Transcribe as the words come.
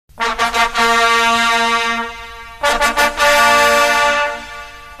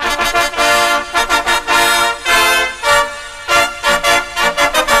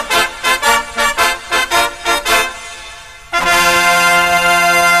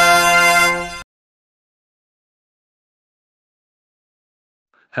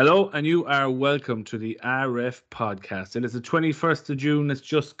Hello, and you are welcome to the RF podcast. It is the 21st of June. It's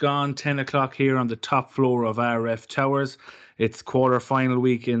just gone 10 o'clock here on the top floor of RF Towers. It's quarter final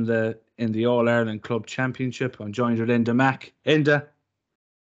week in the All Ireland Club Championship. I'm joined with Enda Mack. Enda.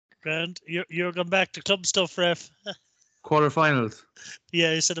 Grand, you're going back to club stuff, ref. Quarterfinals.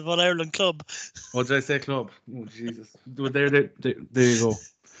 Yeah, you said of All Ireland Club. What did I say, club? Oh, Jesus. There you go.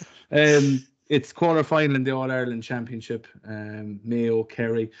 It's quarter final in the All Ireland Championship. Mayo,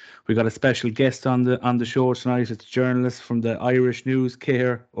 Kerry. We got a special guest on the show tonight. It's a journalist from the Irish News,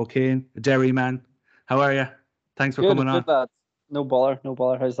 Cahair O'Kane, a Derry man. How are you? Thanks for coming on. Good lad. No bother.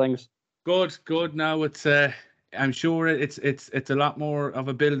 How's things? Good. Now it's I'm sure it's a lot more of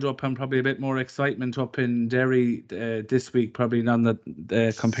a build up and probably a bit more excitement up in Derry this week, probably none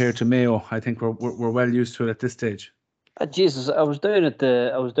that compared to Mayo. I think we're well used to it at this stage. Jesus, I was down at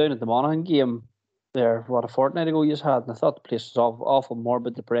the Monaghan game there, a fortnight ago you had, and I thought the place was awful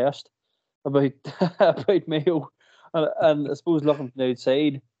morbid depressed about about Mayo, and I suppose looking from the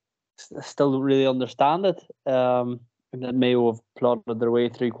outside, I still don't really understand it. And that Mayo have plodded their way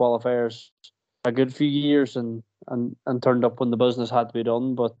through qualifiers a good few years and turned up when the business had to be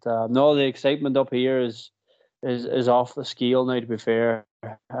done. But no, the excitement up here is off the scale now. To be fair,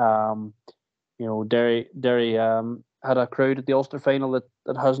 Derry had a crowd at the Ulster final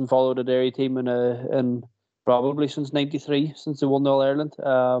that hasn't followed a Derry team in probably since '93, since they won the All Ireland.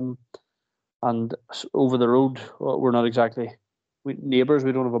 And over the road, we're not exactly neighbours.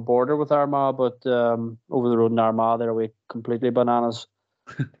 We don't have a border with Armagh, but over the road in Armagh, they're away completely bananas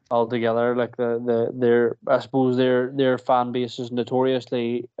altogether. Like I suppose their fan base is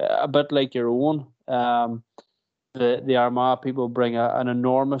notoriously a bit like your own. The Armagh people bring an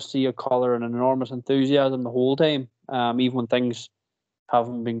enormous sea of colour and an enormous enthusiasm the whole time. Even when things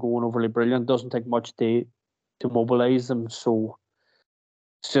haven't been going overly brilliant, doesn't take much to mobilise them. So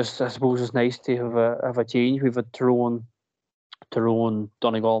it's just, I suppose, it's nice to have a change. We've had Tyrone,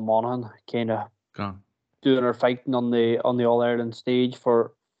 Donegal, Monaghan, kind of doing our fighting on the All Ireland stage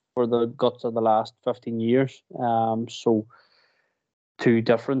for the guts of the last 15 years. So two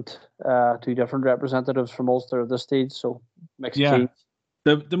different representatives from Ulster at this stage. So makes a change.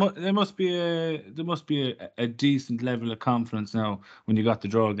 There must be a decent level of confidence now when you got the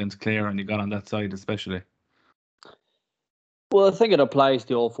draw against Clare and you got on that side especially. Well, I think it applies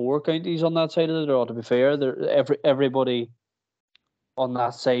to all four counties on that side of the draw. To be fair, everybody on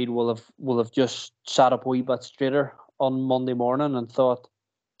that side will have just sat up a wee bit straighter on Monday morning and thought,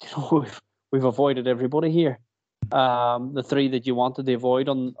 we've avoided everybody here. The three that you wanted to avoid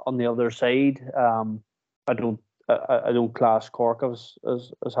on the other side, I don't class Cork as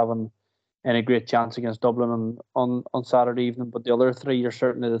having any great chance against Dublin on Saturday evening, but the other three are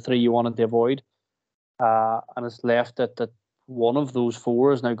certainly the three you wanted to avoid. And it's left that one of those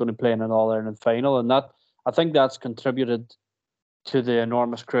four is now going to play in an All Ireland final, and that, I think, that's contributed to the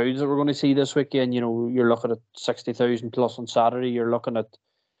enormous crowds that we're going to see this weekend. You're looking at 60,000 plus on Saturday. You're looking at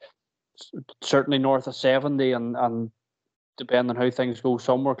certainly north of 70, and depending on how things go,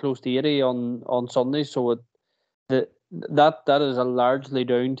 somewhere close to 80 on Sunday. So that is largely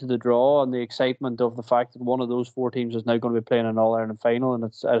down to the draw and the excitement of the fact that one of those four teams is now going to be playing an All Ireland final, and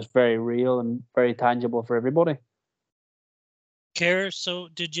it's very real and very tangible for everybody. Cahair, so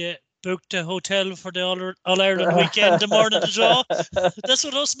did you book the hotel for the All Ireland weekend the morning of the draw? That's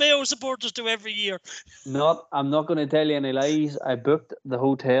what us Mayo supporters do every year. I'm not going to tell you any lies. I booked the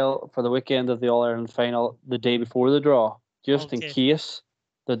hotel for the weekend of the All Ireland final the day before the draw, just in case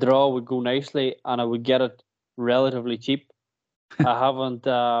the draw would go nicely and I would get it relatively cheap. I haven't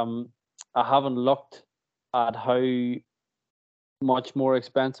looked at how much more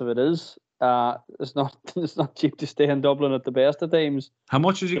expensive it is. It's not cheap to stay in Dublin at the best of times. How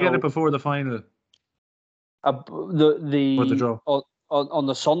much did you get it before the final? The draw on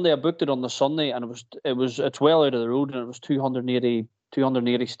the Sunday, I booked it on the Sunday, and it's well out of the road, and it was 280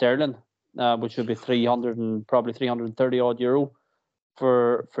 sterling, which would be 330 odd euro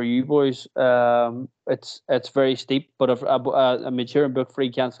for you boys. It's very steep, but if I made sure and booked free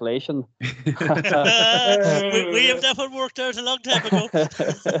cancellation. we have that one worked out a long time ago.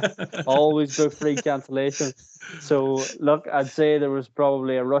 Always book free cancellation. So look, I'd say there was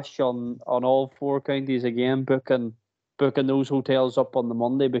probably a rush on all four counties again booking those hotels up on the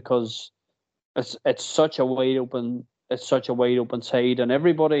Monday, because it's such a wide open side, and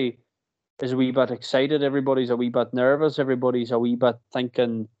everybody is a wee bit excited. Everybody's a wee bit nervous. Everybody's a wee bit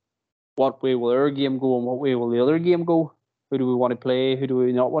thinking, what way will our game go and what way will the other game go? Who do we want to play? Who do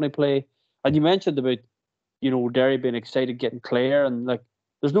we not want to play? And you mentioned about, Derry being excited getting Clare, and like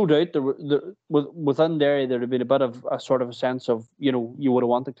there's no doubt within Derry there'd have been a bit of a sort of a sense of, you know, you would have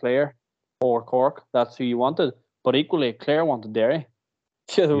wanted Clare or Cork. That's who you wanted. But equally, Clare wanted Derry.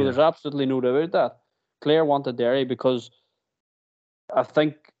 There's absolutely no doubt about that. Clare wanted Derry because I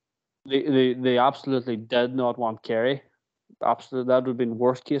think they absolutely did not want Kerry. Absolutely, that would have been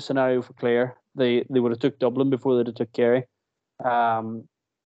worst case scenario for Clare. They would have took Dublin before they'd have took Kerry. And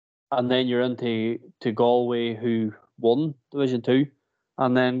then you're into Galway, who won Division 2,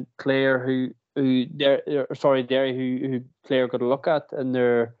 and then Clare, Derry, who Clare got a look at in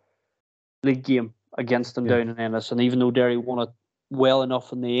their league game against them down in Ennis. And even though Derry won it well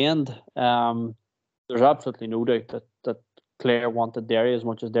enough in the end, there's absolutely no doubt that Clare wanted Derry as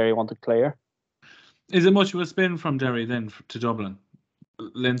much as Derry wanted Clare. Is it much of a spin from Derry then to Dublin,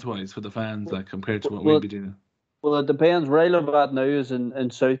 lengthwise for the fans, like compared to what we'd be doing? Well, it depends. Where I live at now is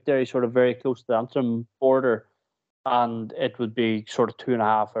in South Derry, sort of very close to the Antrim border, and it would be sort of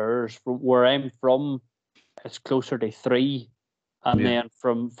 2.5 hours. From where I'm from, it's closer to 3, and then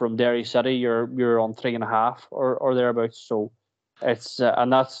from Derry City, you're on 3.5 or thereabouts. So it's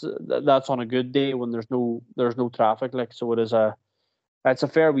and that's on a good day when there's no traffic. Like, so it's a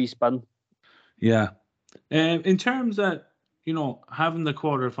fair wee spin. Yeah. In terms of, you know, having the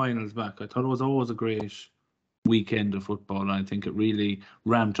quarterfinals back, I thought it was always a great weekend of football, and I think it really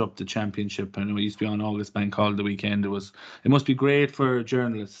ramped up the championship. I know it used to be on August Bank Holiday weekend. It must be great for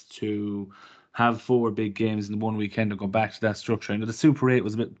journalists to have 4 big games in one weekend and go back to that structure. I know the Super 8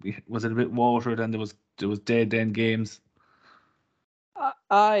 was it a bit watered, and there was dead end games.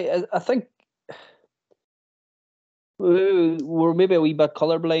 I think we're maybe a wee bit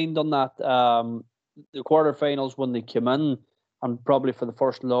colourblind on that. The quarterfinals when they came in, and probably for the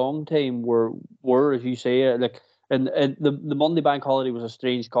first long time, were as you say, like, and the Monday bank holiday was a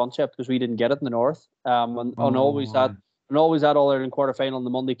strange concept because we didn't get it in the north. And always that All Ireland quarterfinal on the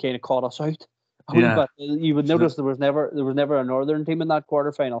Monday kind of caught us out. But you would notice there was never a northern team in that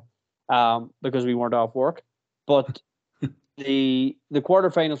quarterfinal, because we weren't off work. But the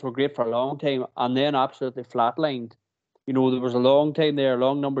quarterfinals were great for a long time, and then absolutely flatlined. You know, there was a long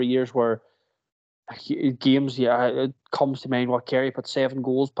number of years where games, it comes to mind what Kerry put 7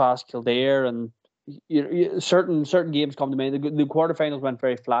 goals past Kildare, and certain games come to mind. The quarterfinals went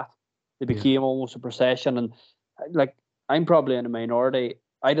very flat. They became almost a procession, and like, I'm probably in a minority.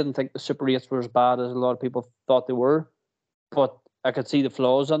 I didn't think the Super 8s were as bad as a lot of people thought they were, but I could see the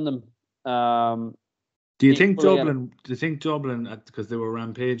flaws in them. Do you think Dublin, because they were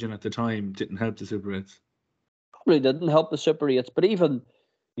rampaging at the time, didn't help the Super 8s? Probably didn't help the Super 8s, but even,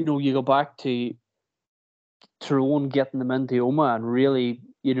 you know, you go back to Tyrone getting them into Oma and really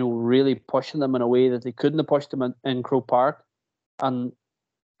pushing them in a way that they couldn't have pushed them in Croke Park, and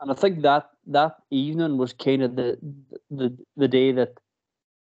I think that evening was kind of the day that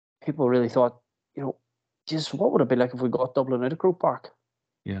people really thought, you know, just what would it be like if we got Dublin out of Croke Park?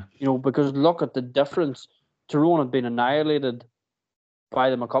 Yeah. You know, because look at the difference. Tyrone had been annihilated by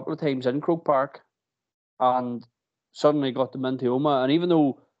them a couple of times in Croke Park, and suddenly got them into Oma. And even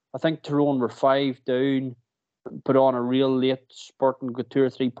though I think Tyrone were 5 down, put on a real late spurt and got 2 or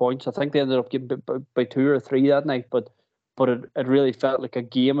 3 points, I think they ended up getting by 2 or 3 that night. But it really felt like a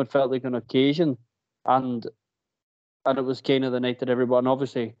game. It felt like an occasion, and it was kind of the night that everyone,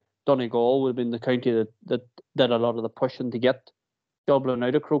 obviously Donegal would have been the county that did a lot of the pushing to get Dublin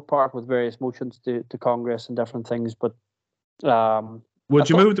out of Croke Park with various motions to Congress and different things. But would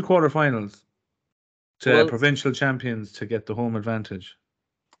you move the quarterfinals to provincial champions to get the home advantage?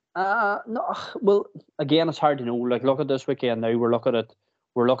 No. Well, again, it's hard to know. Like, look at this weekend now. We're looking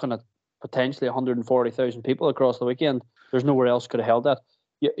at potentially 140,000 people across the weekend. There's nowhere else could have held that.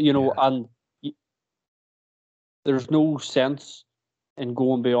 And there's no sense in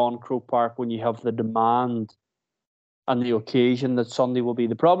going beyond Croke Park when you have the demand and the occasion that Sunday will be.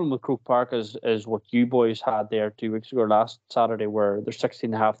 The problem with Croke Park is what you boys had there 2 weeks ago, last Saturday, where there's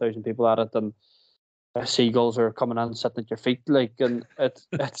 16,500 people at it, and seagulls are coming in and sitting at your feet, like, and it's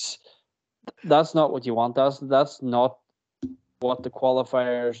that's not what you want. That's not what the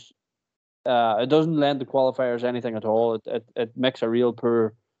qualifiers. It doesn't lend the qualifiers anything at all. It makes a real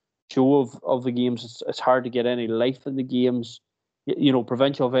poor show of the games. It's hard to get any life in the games. You know,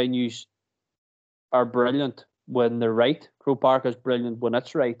 provincial venues are brilliant when they're right. Croke Park is brilliant when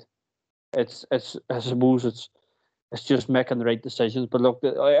it's right. I suppose it's just making the right decisions. But look,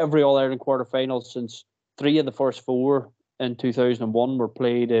 every All Ireland quarterfinal since 3 of the first 4 in 2001 were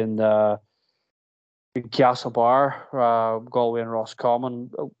played in Castlebar, Galway and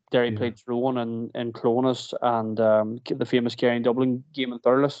Roscommon. Derry played Tyrone in Clones, and the famous Kerry and Dublin game in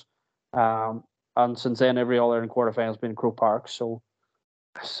Thurles. And since then, every All Ireland quarterfinal has been in Croke Park. So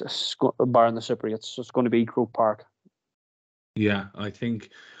barring the Super, it's going to be Croke Park. Yeah, I think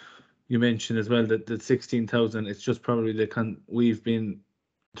you mentioned as well that 16,000. It's just probably we've been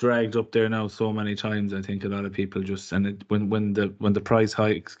dragged up there now so many times. I think a lot of people just when the price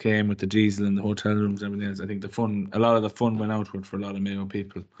hikes came with the diesel and the hotel rooms and everything else, I think a lot of the fun went outward for a lot of Mayo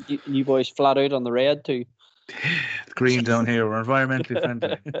people. You boys flat out on the red too. Green down here, we're environmentally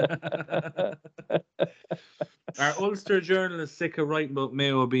friendly. Our Ulster journalists sick of writing about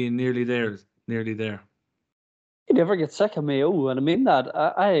Mayo being nearly there. You never get sick of Mayo, and I mean that.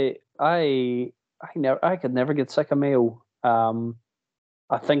 I could never get sick of Mayo.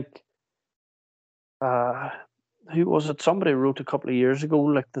 I think who was it? Somebody wrote a couple of years ago,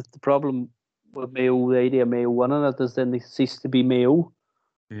 like the problem with Mayo, the idea of Mayo winning it is then they cease to be Mayo.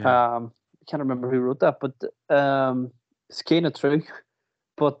 Yeah. I can't remember who wrote that, but it's kind of true.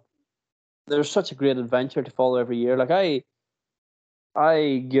 But there's such a great adventure to follow every year. Like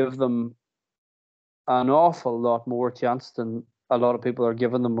I give them an awful lot more chance than a lot of people are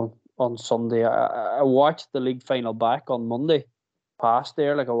giving them on Sunday. I watched the league final back on Monday past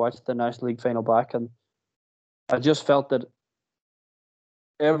there. Like I watched the National League final back, and I just felt that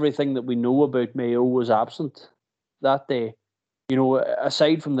everything that we know about Mayo was absent that day. You know,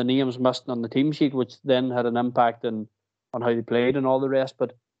 aside from the names missing on the team sheet, which then had an impact on how they played and all the rest,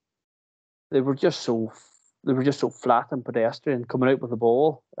 but they were just so flat and pedestrian coming out with the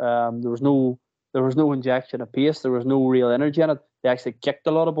ball. There was no injection of pace. There was no real energy in it. They actually kicked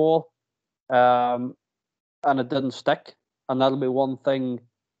a lot of ball, and it didn't stick. And that'll be one thing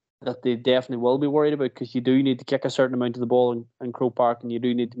that they definitely will be worried about, because you do need to kick a certain amount of the ball in Croke Park, and you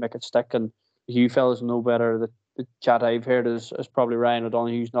do need to make it stick. And you fellas know better. That the chat I've heard is probably Ryan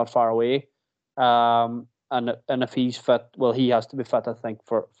O'Donoghue's not far away. And if he's fit, well, he has to be fit, I think,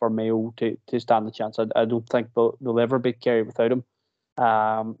 for Mayo to stand the chance. I don't think they'll ever beat Kerry without him.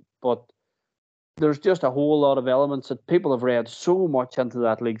 But there's just a whole lot of elements that people have read so much into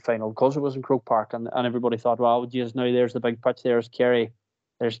that league final because it was in Croke Park, and everybody thought, well, geez, now there's the big pitch, there's Kerry,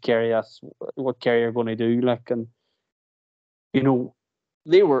 that's what Kerry are going to do. Like, and you know,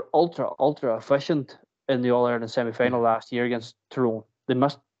 they were ultra efficient in the All-Ireland semi-final last year against Tyrone. They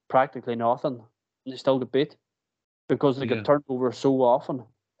missed practically nothing, and they still got beat because they got turned over so often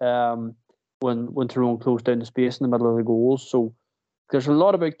when Tyrone closed down the space in the middle of the goals. So there's a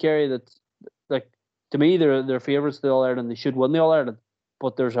lot about Kerry that, like, to me, they're favourites of the All-Ireland. They should win the All-Ireland,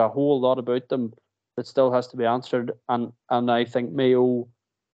 but there's a whole lot about them that still has to be answered, and I think Mayo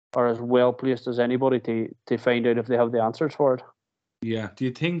are as well placed as anybody to find out if they have the answers for it. Yeah. Do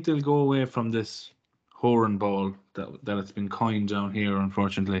you think they'll go away from this Horan ball that it's been coined down here,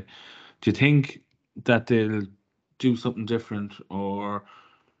 unfortunately? Do you think that they'll do something different, or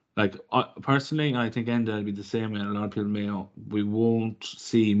like personally, I think Enda will be the same, and a lot of people we won't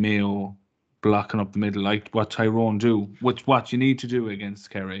see Mayo blocking up the middle like what Tyrone do, what you need to do against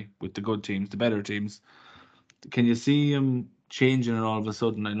Kerry with the good teams, the better teams. Can you see him changing it all of a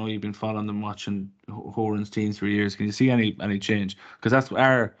sudden? I know you've been following them, watching Horan's teams for years. Can you see any change? Because that's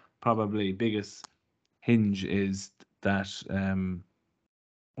our probably biggest hinge, is that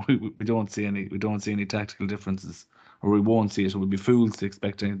we don't see any tactical differences, or we won't see it, and we'd be fools to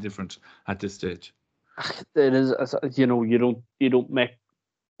expect anything different at this stage. It is, you know, you don't make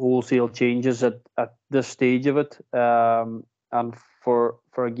wholesale changes at this stage of it, and for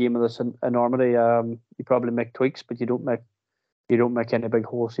a game of this enormity, you probably make tweaks, but you don't make any big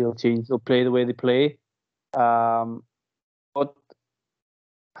wholesale change. They'll play the way they play, but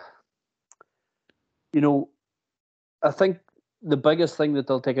you know, I think the biggest thing that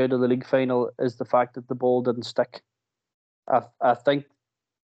they'll take out of the league final is the fact that the ball didn't stick. I think,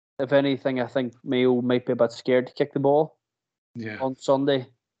 if anything, I think Mayo might be a bit scared to kick the ball on Sunday.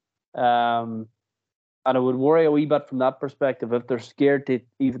 And I would worry a wee bit from that perspective if they're scared to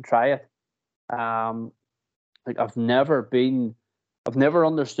even try it. Like I've never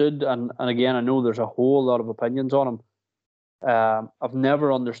understood, and again, I know there's a whole lot of opinions on him. I've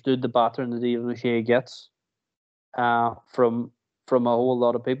never understood the battering that Ian O'Shea gets from a whole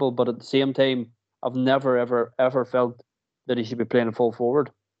lot of people, but at the same time, I've never ever felt that he should be playing full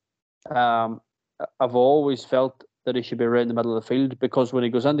forward. I've always felt that he should be around the middle of the field, because when he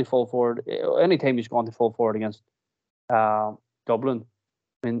goes into full forward, anytime he's gone to full forward against Dublin,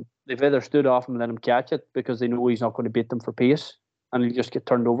 I mean, they've either stood off him and let him catch it because they know he's not going to beat them for pace, and he'll just get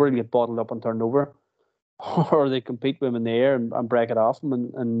turned over, he'll get bottled up and turned over, or they compete with him in the air and break it off him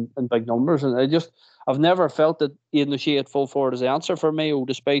in big numbers. And I've never felt that Aidan O'Shea at full forward is the answer for Mayo,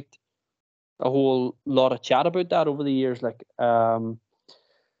 despite a whole lot of chat about that over the years. Like, and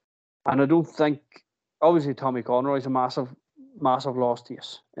I don't think, obviously Tommy Conroy is a massive massive loss to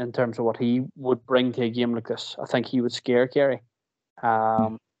us in terms of what he would bring to a game like this. I think he would scare Kerry.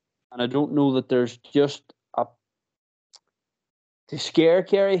 And I don't know that there's just to scare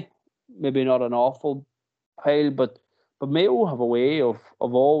Kerry, maybe not an awful pile, but Mayo have a way of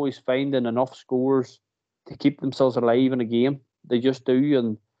always finding enough scores to keep themselves alive in a game. They just do,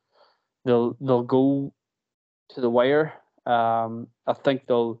 and they'll go to the wire. I think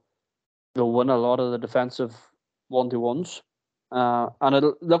they'll win a lot of the defensive 1-to-1s. And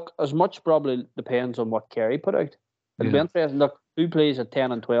it'll look as much probably depends on what Kerry put out. It'll be interesting. Look, who plays at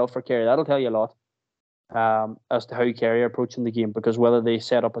 10 and 12 for Kerry? That'll tell you a lot as to how Kerry are approaching the game, because whether they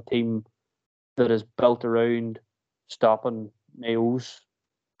set up a team that is built around stopping Mayo's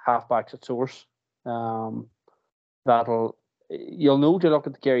halfbacks at source, you'll know to look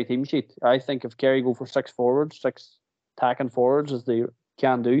at the Kerry team sheet. I think if Kerry go for 6 forwards, 6 attacking forwards as they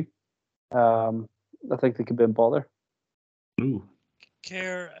can do, I think they could be in bother. Ooh.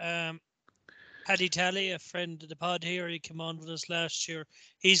 Cahair, Paddy Talley, a friend of the pod here, he came on with us last year.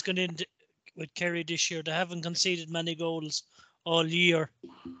 He's gone in with Kerry this year. They haven't conceded many goals all year.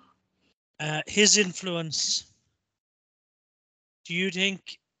 His influence, do you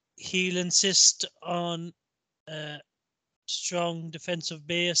think he'll insist on strong defensive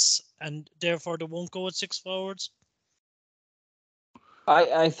base and therefore they won't go with 6 forwards?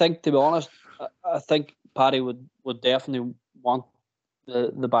 I think, to be honest, I think Paddy would definitely want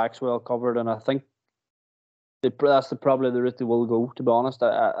the backs well covered, and I think that's probably the route they will go, to be honest.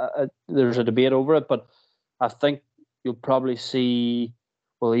 There's a debate over it, but I think you'll probably see,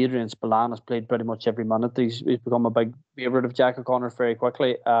 well, Adrian Spillane has played pretty much every minute. He's become a big favourite of Jack O'Connor very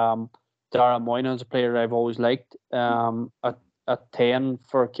quickly. Dara Moynihan's a player I've always liked at 10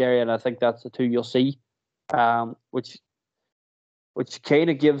 for Kerry, and I think that's the two you'll see, which kind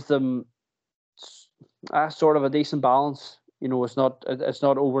of gives them sort of a decent balance. You know, it's not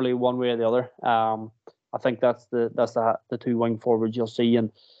overly one way or the other. I think that's the two wing forwards you'll see,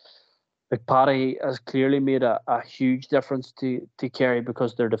 and like Paddy has clearly made a huge difference to Kerry,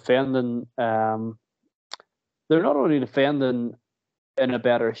 because they're defending. They're not only defending in a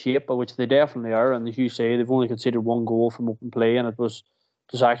better shape, but which they definitely are. And as you say, they've only conceded 1 goal from open play, and it was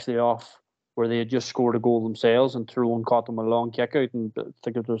actually off where they had just scored a goal themselves, and Tyrone caught them a long kick out, and I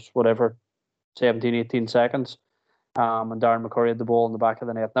think it was 17, 18 seconds. And Darren McCurry had the ball in the back of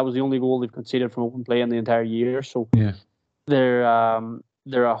the net. That was the only goal they've conceded from open play in the entire year. So they're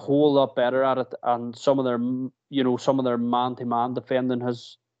a whole lot better at it, and some of their man-to-man defending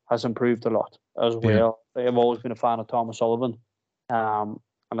has improved a lot as well. I've always been a fan of Thomas Sullivan, and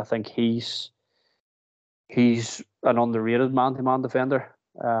I think he's an underrated man-to-man defender.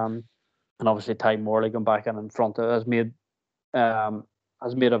 And obviously Ty Morley going back in front has made a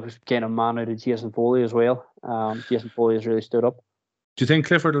kind of man out of Jason Foley as well. Jason Foley has really stood up. Do you think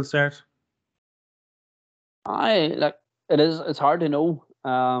Clifford will start? It's hard to know.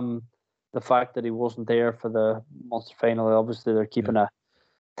 The fact that he wasn't there for the Munster final, obviously they're keeping a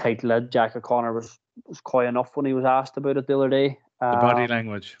tight lid. Jack O'Connor was coy enough when he was asked about it the other day. The body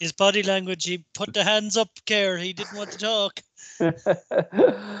language. His body language, he put the hands up, Cahair. He didn't want to talk.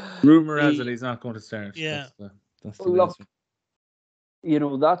 Rumour has it he's not going to start. Yeah. That's the Look, answer. You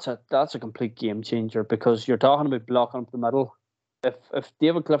know, that's a complete game changer, because you're talking about blocking up the middle. If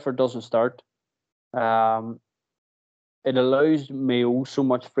David Clifford doesn't start, it allows Mayo so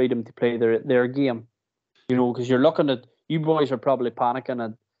much freedom to play their game. You know, because you're looking at, you boys are probably panicking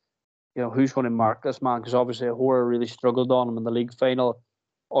at, you know, who's going to mark this man, because obviously Cahair really struggled on him in the league final.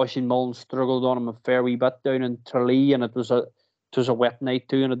 Oisin Mullen struggled on him a fair wee bit down in Tralee, and it was a wet night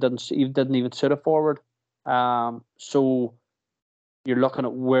too, and it didn't even suit a forward. So you're looking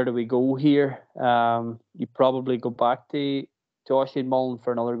at, where do we go here? You probably go back to Oisin Mullen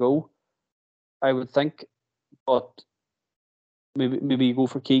for another go, I would think, but maybe you go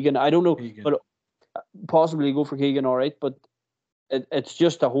for Keegan. I don't know, but possibly go for Keegan. All right, but it's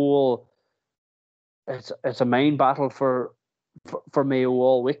just a whole. It's a main battle for Mayo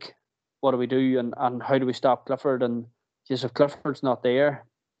all week. What do we do, and how do we stop Clifford? And just if Clifford's not there,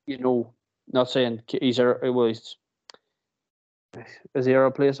 you know, not saying is he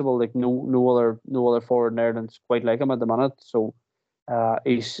irreplaceable? Like no other forward in Ireland's quite like him at the minute. So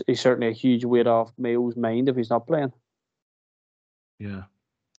he's certainly a huge weight off Mayo's mind if he's not playing. Yeah.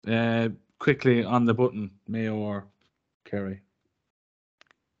 Quickly on the button, Mayo or Kerry?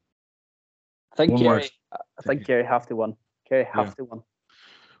 I think One Kerry. word. I think Kerry have to win. Kerry have to win.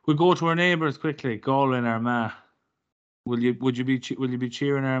 We go to our neighbours quickly. Galway and Armagh. Would you be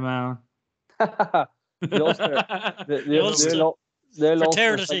cheering Armagh? The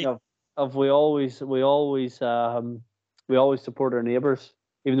Ulster thing of we always we always support our neighbours,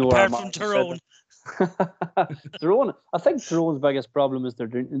 even though Apart from Tyrone. Tyrone, I think Tyrone's biggest problem is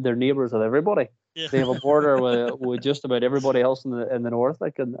their neighbours with everybody. Yeah. They have a border with just about everybody else in the north,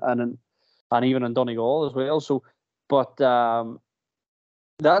 like and even in Donegal as well. So, but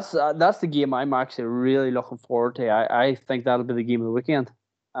that's the game I'm actually really looking forward to. I think that'll be the game of the weekend,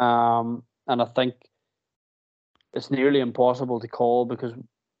 and I think it's nearly impossible to call because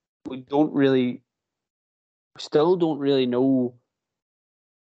we still don't really know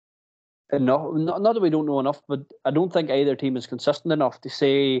enough. Not that we don't know enough, but I don't think either team is consistent enough to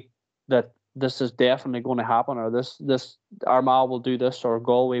say that this is definitely going to happen, or this Armagh will do this, or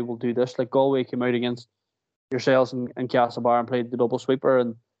Galway will do this. Like Galway came out against yourselves and Castlebar and played the double sweeper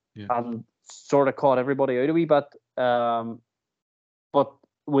and sort of caught everybody out a wee bit. But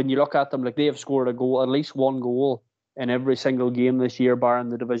when you look at them, like they have scored a goal, at least one goal in every single game this year, barring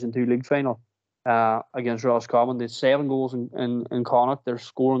the Division 2 league final against Roscommon. There's 7 goals in Connacht. They're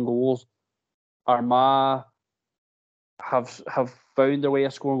scoring goals. Armagh have found their way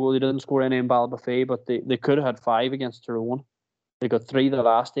of scoring goals. They didn't score any in Ballybofey, but they could have had 5 against Tyrone. They got 3 the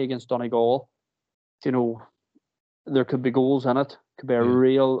last day against Donegal. You know, there could be goals in it. Could be a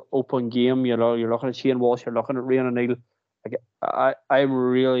real open game. You know, you're looking at Shane Walsh, you're looking at Rian O'Neill. Like, I'm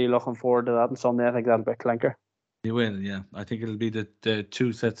really looking forward to that on Sunday. I think that'll be a clinker. You will, yeah. I think it'll be the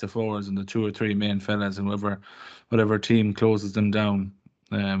 2 sets of forwards and the 2 or 3 main fellas, and whatever team closes them down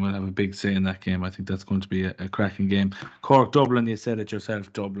will have a big say in that game. I think that's going to be a cracking game. Cork Dublin, you said it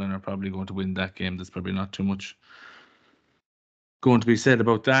yourself. Dublin are probably going to win that game. There's probably not too much going to be said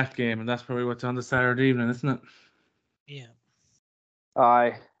about that game, and that's probably what's on the Saturday evening, isn't it? Yeah.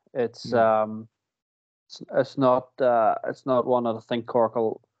 Aye, it's not one that I think Cork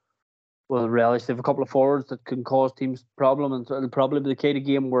will relish. They have a couple of forwards that can cause teams problem, and it'll probably be the kind of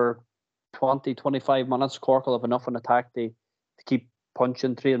game where 20-25 minutes Cork will have enough in attack to keep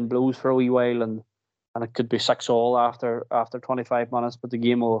punching, trading blows for a wee while, and it could be 6-all after 25 minutes, but the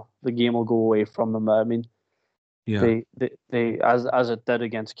game will go away from them. I mean, they as it did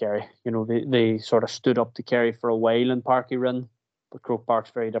against Kerry, you know, they sort of stood up to Kerry for a while in Parky Rinn, but Croke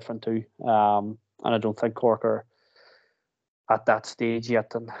Park's very different too. And I don't think Cork are at that stage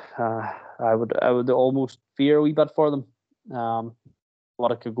yet, and I would almost fear a wee bit for them.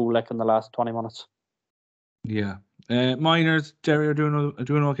 What it could go like in the last 20 minutes. Yeah. Miners, Jerry, are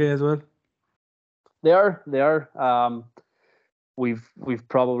doing okay as well. They are. We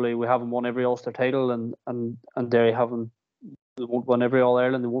haven't won every Ulster title, and Derry they won't win every All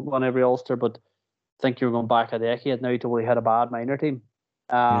Ireland. They won't win every Ulster, but I think you're going back a decade now till we had a bad minor team.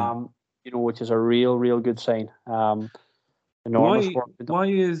 You know, which is a real good sign. Enormous work. Why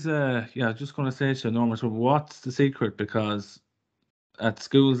is just going to say it's enormous work. What's the secret? Because at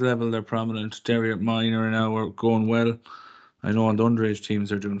schools level they're prominent. Derry at minor now are going well. I know on the underage teams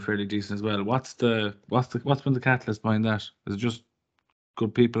they're doing fairly decent as well. What's been the catalyst behind that? Is it just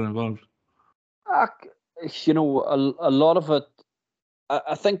good people involved? You know, a lot of it.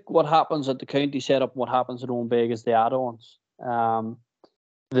 I think what happens at the county setup, what happens at Owenbeg is the add-ons.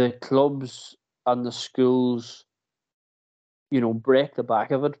 The clubs and the schools, you know, break the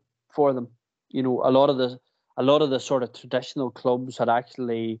back of it for them. You know, a lot of the sort of traditional clubs had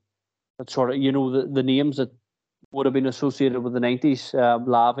actually, that sort of, you know, the names that would have been associated with the 90s,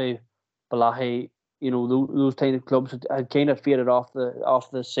 Lavey, Balahi, you know, those kind of clubs had kind of faded off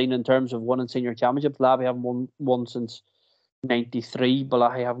the scene in terms of winning senior championships. Lavey haven't won one since 93,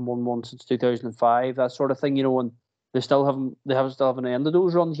 Balahi haven't won one since 2005, that sort of thing, you know, and they still haven't ended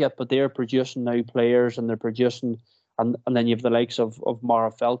those runs yet, but they're producing now players, and they're producing, and then you have the likes of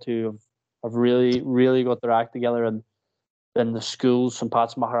Marafelt who have really got their act together, and then the schools, St.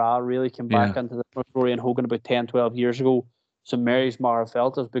 Pat's Mahara really came back into the Rory and Hogan about 10-12 years ago. St. Mary's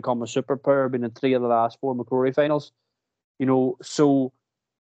Marafelt has become a superpower, been in 3 of the last 4 McCrory finals, you know, so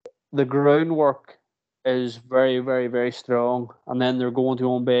the groundwork is very, very, very strong, and then they're going to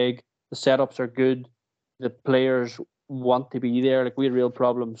Owenbeg. The setups are good. The players want to be there. Like, we had real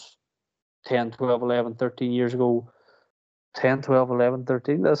problems 10, 12, 11, 13 years ago. 10, 12, 11,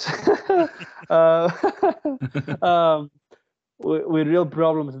 13. That's we had real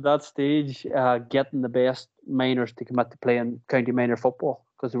problems at that stage getting the best minors to commit to playing county minor football,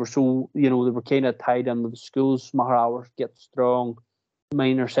 because they were so, you know, they were kind of tied in with the schools. Mahara get strong.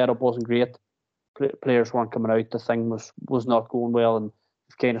 Minor setup wasn't great. Players weren't coming out. The thing was not going well, and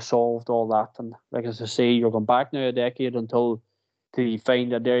we've kind of solved all that. And like, as I say, you're going back now a decade until you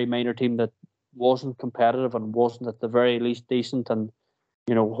find a Derry minor team that wasn't competitive and wasn't at the very least decent. And,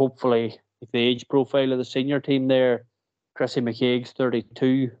 you know, hopefully, if the age profile of the senior team there, Chrissy McCaig's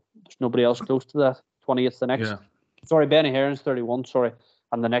 32. There's nobody else close to that. 28's the next. Sorry, Benny Heron's 31. Sorry,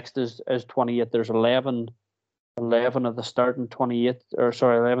 and the next is 28. There's 11 of the starting 28, or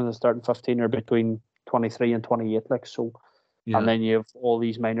sorry, 11 of the starting 15 are between 23 and 28. Like so, and then you have all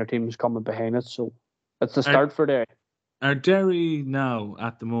these minor teams coming behind it. So it's the start for Derry. Are Derry now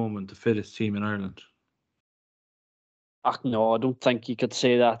at the moment the fittest team in Ireland? No, I don't think you could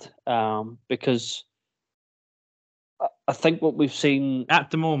say that. Because I think what we've seen at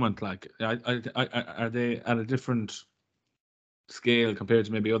the moment, like, are they at a different scale compared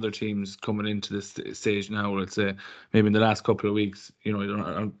to maybe other teams coming into this stage now? Let's say maybe in the last couple of weeks,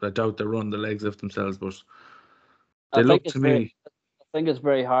 I doubt they run the legs of themselves, but they look to me. I think it's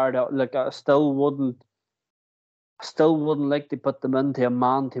very hard. Like I still wouldn't like to put them into a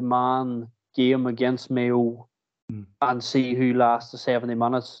man-to-man game against Mayo and see who lasts the 70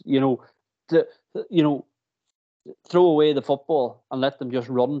 minutes. Throw away the football and let them just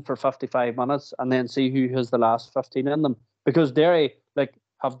run for 55 minutes and then see who has the last 15 in them. Because Derry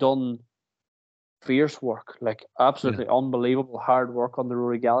have done fierce work, absolutely unbelievable hard work on the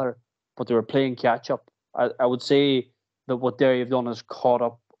Rory Gallagher, but they were playing catch up. I would say that what Derry have done is caught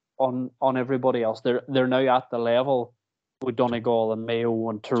up on everybody else. They're now at the level with Donegal and Mayo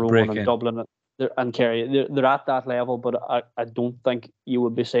and Tyrone and Dublin and Kerry. They're at that level, but I don't think you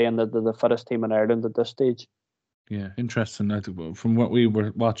would be saying that they're the fittest team in Ireland at this stage. Yeah, interesting. From what we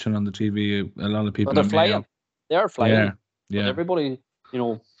were watching on the TV, a lot of people. But they're flying. They are flying. Yeah. But everybody, they're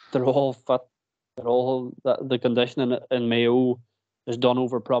all fit. They're all the conditioning in Mayo is done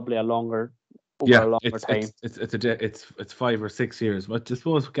over probably a longer time. It's 5 or 6 years. But I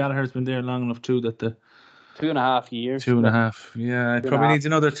suppose Gallagher's been there long enough too that the 2.5 years. 2.5. Yeah, it probably needs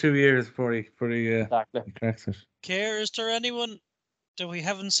another 2 years before he cracks it. Cahair, is there anyone that we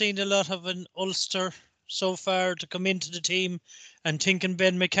haven't seen a lot of in Ulster so far to come into the team? And thinking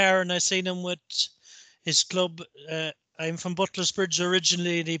Ben McCarron, I seen him with his club. I'm from Butler's Bridge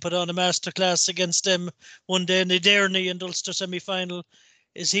originally, and he put on a masterclass against them one day in the Derny and Ulster semi-final.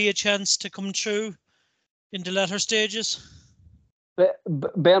 Is he a chance to come through in the latter stages?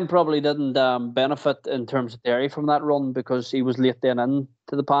 Ben probably didn't benefit in terms of Derry from that run because he was late then in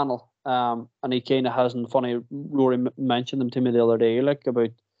to the panel. And he kind of hasn't. Funny, Rory mentioned him to me the other day,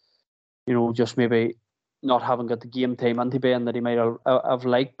 about just maybe not having got the game time into Ben that he might have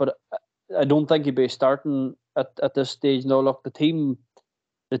liked. But I don't think he'd be starting at this stage. No, look, the team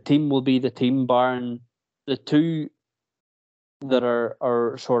will be the team, barring the two that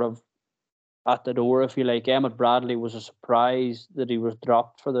are sort of at the door, if you like. Emmett Bradley was a surprise that he was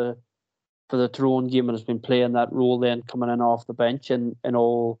dropped for the Tyrone game and has been playing that role then coming in off the bench in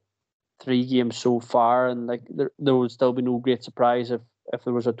all 3 games so far. And there would still be no great surprise if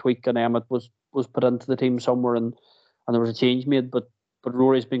there was a tweak and Emmett was put into the team somewhere and there was a change made. But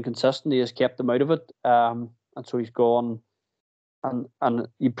Rory's been consistent. He has kept them out of it. And so he's gone. And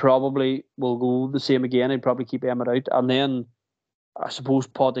he probably will go the same again. He'd probably keep Emmett out. And then I suppose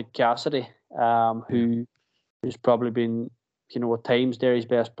Padraig Cassidy, who's probably been, at times Derry's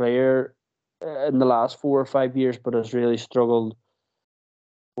best player in the last 4 or 5 years, but has really struggled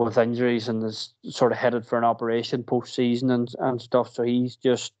with injuries and is sort of headed for an operation post-season and stuff. So they're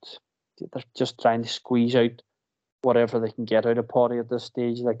just trying to squeeze out whatever they can get out of Paddy at this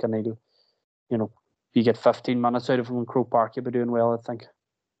stage. And he'll, if you get 15 minutes out of him in Croke Park, you'll be doing well, I think.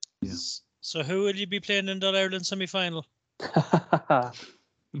 Yeah. So who will you be playing in that Ireland semi-final?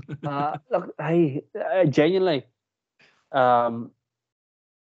 Look, genuinely, there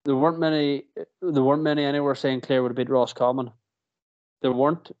weren't many anywhere saying Clare would have beat Roscommon. There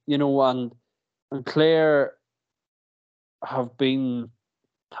weren't, and Clare have been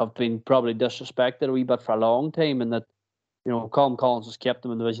probably disrespected a wee bit for a long time, and that Colin Collins has kept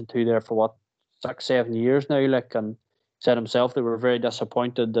them in Division 2 there for 6-7 years now, and said himself they were very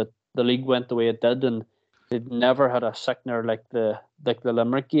disappointed that the league went the way it did, and they'd never had a sickener like the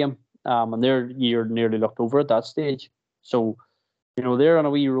Limerick game, and their year nearly looked over at that stage. So, they're on a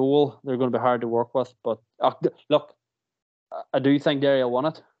wee roll. They're going to be hard to work with. But look, I do think Derry will win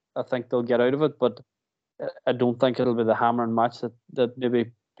it. I think they'll get out of it, but I don't think it'll be the hammering match that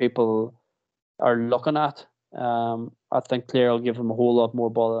maybe people are looking at. I think Clare will give them a whole lot more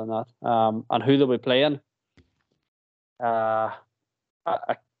bother than that. And who they'll be playing, I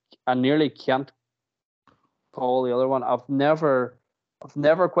nearly can't call the other one. I've never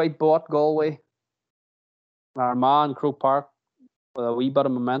quite bought Galway. Armagh and Croke Park with a wee bit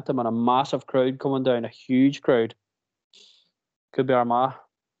of momentum and a massive crowd coming down, a huge crowd. Could be Armagh.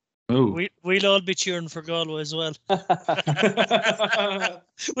 We'll all be cheering for Galway as well. We're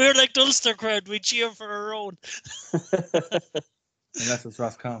like the Ulster crowd. We cheer for our own. unless it's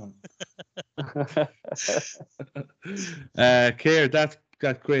Roscommon. Cahair, that's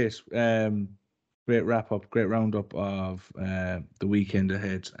great. Great wrap up, great roundup of the weekend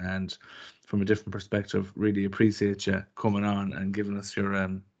ahead, and from a different perspective, really appreciate you coming on and giving us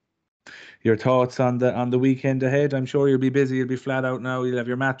your thoughts on the weekend ahead. I'm sure you'll be busy, you'll be flat out now. You'll have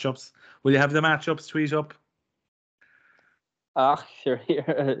your matchups. Will you have the matchups tweet up? Sure. Here.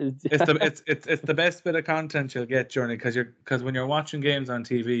 It's the best bit of content you'll get, Journey, because when you're watching games on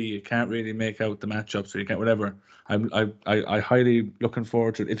TV, you can't really make out the matchups, or you can't whatever. I highly looking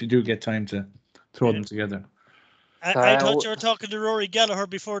forward to it if you do get time to throw them together. I thought you were talking to Rory Gallagher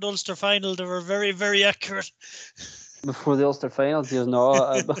before the Ulster final. They were very, very accurate. Before the Ulster final, you know.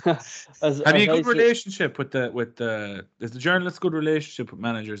 Have you a good relationship with the? Is the journalist good relationship with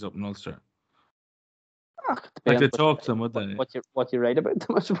managers up in Ulster? Like to talk to them, would they? What you write about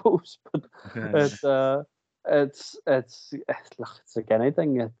them, I suppose. But it's like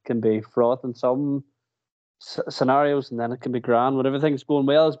anything. It can be fraught in some scenarios, and then it can be grand. When everything's going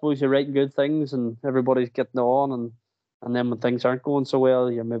well, I suppose you're writing good things, and everybody's getting on, and then when things aren't going so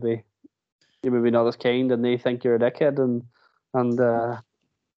well, you're maybe not as kind, and they think you're a dickhead, and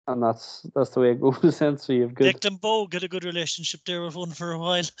that's the way it goes. Then, so you've good. Dick and Bo get a good relationship there with one for a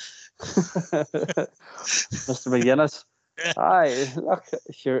while. Mr. McGuinness. Aye, look,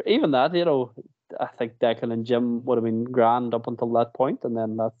 sure. Even that, you know, I think Declan and Jim would have been grand up until that point, and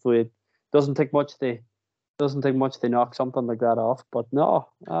then that's the way. It doesn't take much to knock something like that off. But no,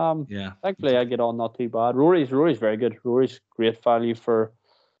 thankfully I get on not too bad. Rory's very good. Rory's great value for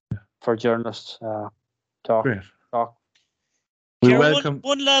journalists. Talk. We welcome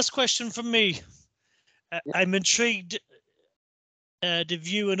one last question from me. I'm intrigued the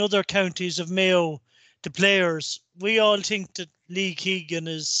view in other counties of Mayo, the players. We all think that Lee Keegan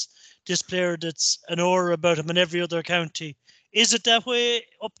is this player that's an aura about him in every other county. Is it that way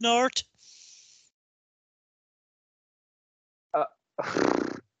up north?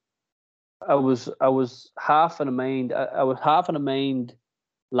 I was half in a mind. I was half in a mind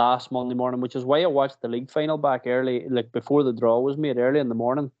last Monday morning, which is why I watched the league final back early, like before the draw was made, early in the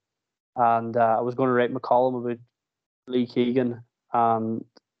morning. And I was going to write my column about Lee Keegan and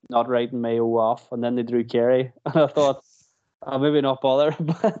not writing Mayo off, and then they drew Kerry, and I thought, I'll maybe not bother.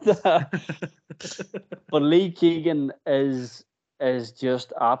 But Lee Keegan is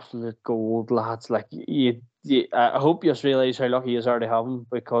just absolute gold, lads. Like I hope you realise how lucky you already have him,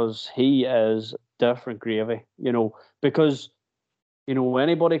 because he is different gravy. You know, because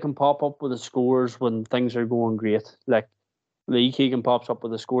anybody can pop up with the scores when things are going great. Like Lee Keegan pops up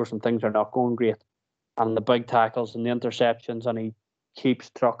with the scores when things are not going great, and the big tackles and the interceptions, and he keeps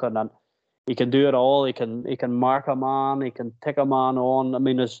trucking, and he can do it all. He can mark a man, he can take a man on. I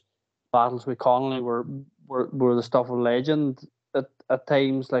mean, his battles with Connolly were the stuff of legend at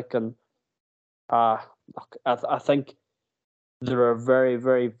times. Like, and look, I think there are very,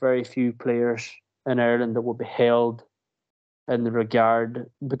 very, very few players in Ireland that would be held in the regard,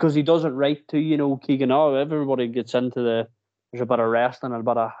 because he doesn't write to, Keegan. Oh, everybody gets into there's a bit of wrestling and a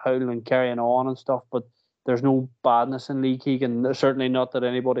bit of howling and carrying on and stuff, but there's no badness in Lee Keegan. There's certainly not that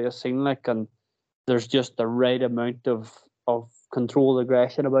anybody has seen, like, and there's just the right amount of controlled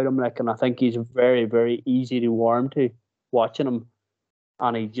aggression about him, like, and I think he's very, very easy to warm to watching him,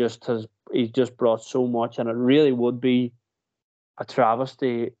 and he's just brought so much, and it really would be a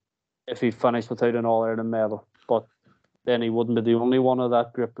travesty if he finished without an All-Ireland medal. But then he wouldn't be the only one of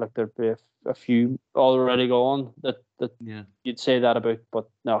that group. Like, there'd be a few already gone that you'd say that about. But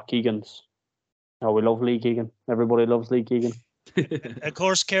no, Keegan's. No, we love Lee Keegan. Everybody loves Lee Keegan. Of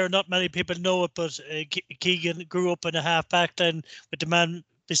course, Cahair, not many people know it, but Keegan grew up in a half-back line with the man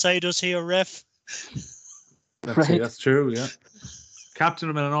beside us here, ref. That's true, yeah. Captain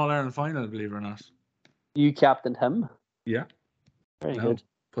him in an All-Ireland final, believe it or not. You captained him? Yeah. Very good.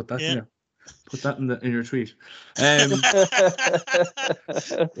 Put that in there. Put that in your tweet.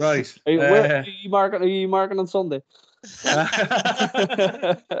 Right. Are you marking on Sunday?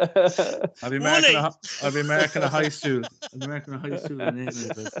 I'll be marking a high school. I'll be marking a high school in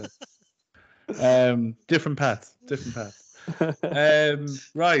England. Different paths.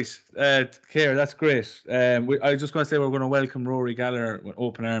 Right. Cahair, that's great. I was just going to say we're going to welcome Rory Gallagher with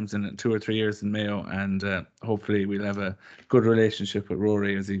open arms in 2 or 3 years in Mayo, and hopefully we'll have a good relationship with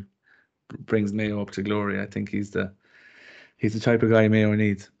Rory as he brings Mayo up to glory. I think he's the type of guy Mayo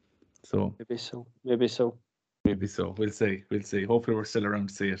needs. So maybe so. We'll see. Hopefully we're still around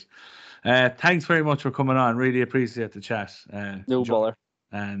to see it. Thanks very much for coming on. Really appreciate the chat. No bother.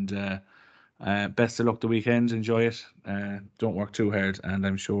 And best of luck the weekend. Enjoy it. Don't work too hard, and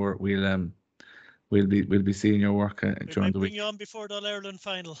I'm sure we'll we'll be seeing your work We during might the bring week. you on before the All-Ireland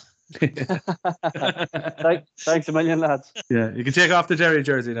final. Thanks a million, lads. Yeah, you can take off the Jerry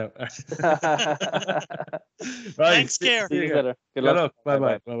jersey now. Right. Thanks, Cahair. See you later. Good Good luck. luck. Bye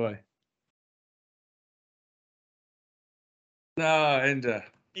Bye-bye. bye. Bye bye. No, Enda.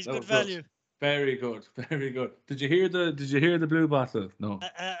 He's That good was good. value. Very good. Very good. Did you hear the blue bottle? No.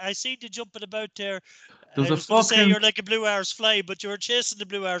 I see you jumping about there. There was I a was going to say fucking- you're like a blue arse fly, but you were chasing the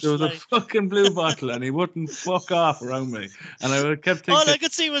blue arse There was a fly. fucking blue bottle, and he wouldn't fuck off around me, and I kept thinking. All I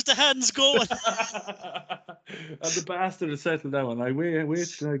could see was the hands going. And the bastard has settled down. I wait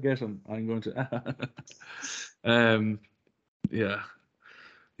till I get him. I'm going to. Yeah.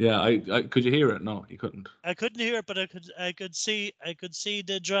 I could you hear it? No, you couldn't. I couldn't hear it, but I could see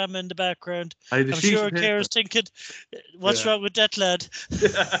the drama in the background. I had a I'm sheet sure of paper. Cahair's thinking, what's Yeah. wrong with that lad?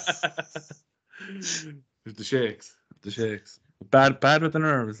 The shakes. Bad with the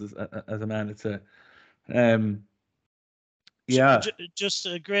nerves, as a man would say. Yeah. Just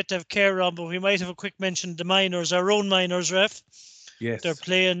great to have Cahair on, but we might have a quick mention the minors, our own minors, ref. Yes. They're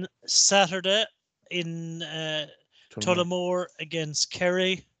playing Saturday in Tullamore against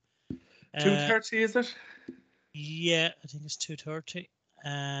Kerry. 2:30, is it? Yeah, I think it's 2:30.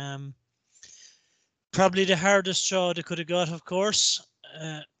 Probably the hardest draw they could have got, of course.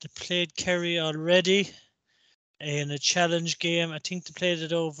 They played Kerry already in a challenge game. I think they played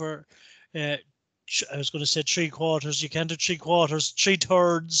it over. I was going to say 3/4. You can't do 3/4.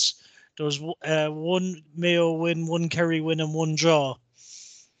 3/3. There was one Mayo win, one Kerry win, and one draw,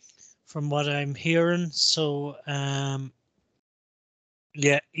 from what I'm hearing. So,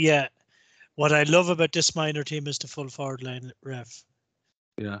 yeah. What I love about this minor team is the full forward line, ref.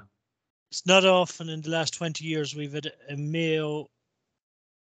 Yeah. It's not often in the last 20 years we've had a Mayo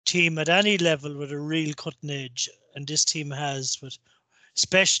team at any level with a real cutting edge, and this team has, with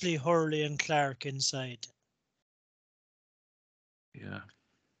especially Hurley and Clark inside. Yeah.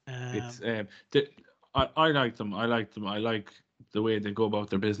 It's I like them. I like the way they go about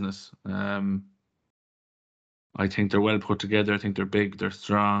their business. I think they're well put together. I think they're big. They're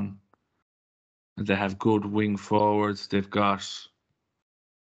strong. They have good wing forwards. They've got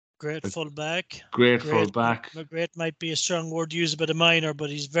great full back. Great full back. Great might be a strong word to use about a minor, but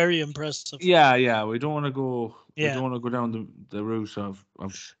he's very impressive. Yeah. We don't want to go. Yeah. We don't want to go down the route of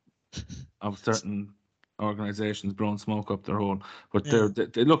certain organisations blowing smoke up their hole. But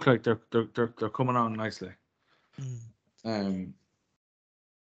they look like they're coming on nicely.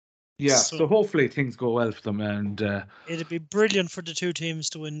 So hopefully things go well for them, and it'd be brilliant for the two teams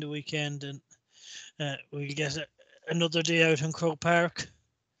to win the weekend, and we'll get another day out in Croke Park.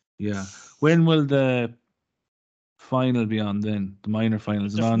 Yeah. When will the final be on then? The minor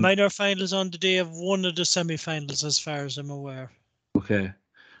finals? The minor finals on the day of one of the semi-finals, as far as I'm aware. Okay.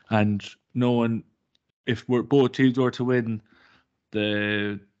 And knowing if both teams were to win,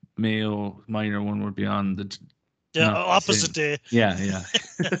 the Mayo minor one would be on the opposite day. Yeah. You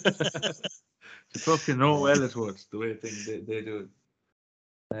fucking know well it would, the way things they do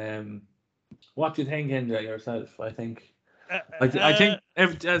it. What do you think, Enda, yourself? I think as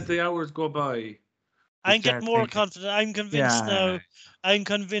the hours go by, I'm getting more confident. I'm convinced now. Yeah. I'm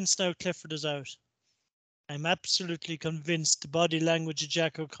convinced now Clifford is out. I'm absolutely convinced. The body language of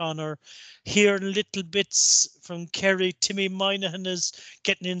Jack O'Connor, hearing little bits from Kerry. Timmy Moynihan is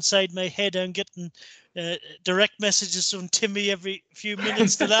getting inside my head. I'm getting direct messages from Timmy every few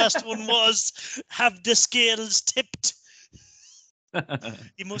minutes. The last one was, have the scales tipped.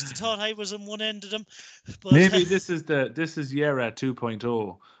 He must have thought I was on one end of them. But, maybe this is Yera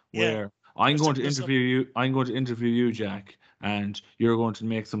 2.0, where I'm going to interview you, Jack, and you're going to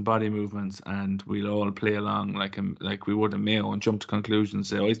make some body movements, and we'll all play along like we would in Mayo and jump to conclusions and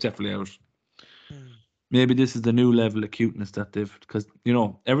say, oh, he's definitely out. Maybe this is the new level of cuteness that because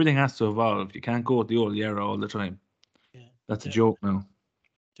everything has to evolve. You can't go with the old Yera all the time. Yeah, that's a joke now.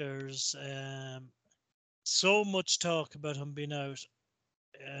 There's so much talk about him being out.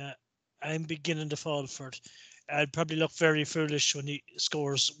 I'm beginning to fall for it. I'd probably look very foolish when he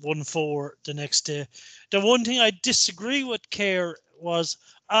scores 1-4 the next day. The one thing I disagree with Cahair was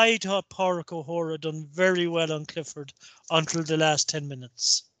I thought Pádraig O'Hora done very well on Clifford until the last 10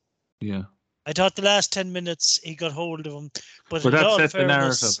 minutes. Yeah. I thought the last 10 minutes he got hold of him. But that set the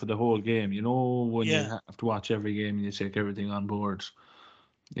narrative for the whole game. When you have to watch every game and you take everything on board,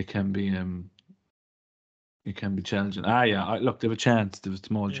 it can be challenging. Look, they have a chance. There was a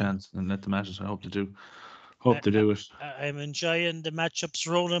small chance, and let them at it. I hope they do. To do it. I'm enjoying the matchups.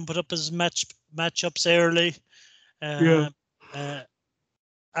 Ronan put up his matchups early.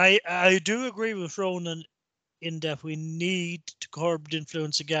 I do agree with Ronan. in that we need to curb the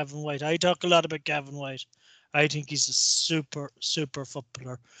influence of Gavin White. I talk a lot about Gavin White. I think he's a super, super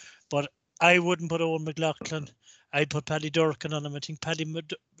footballer. But I wouldn't put Owen McLaughlin. I'd put Paddy Durcan on him. I think Paddy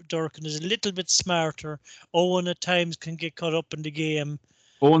Durcan is a little bit smarter. Owen at times can get caught up in the game.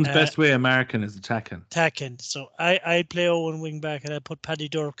 Owen's best way of marking is attacking. So I play Owen wing back and I put Paddy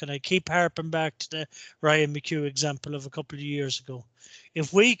Durcan. I keep harping back to the Ryan McHugh example of a couple of years ago.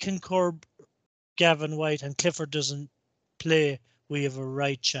 If we can curb Gavin White and Clifford doesn't play, we have a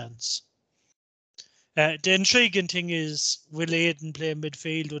right chance. The intriguing thing is, will Aidan play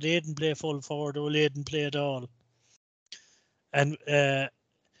midfield? Will Aidan play full forward? Or will Aidan play at all? And will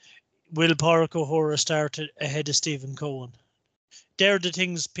Pádraig O'Hora start ahead of Stephen Cohen? They're the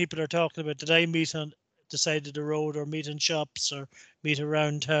things people are talking about. Did I meet on the side of the road or meet in shops or meet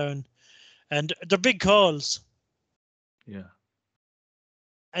around town? And they're big calls. Yeah.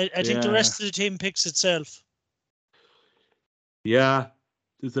 I think the rest of the team picks itself. Yeah.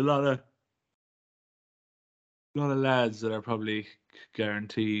 There's a lot of lads that are probably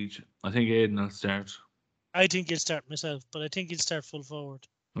guaranteed. I think Aidan will start. I think he'll start myself, but I think he'll start full forward.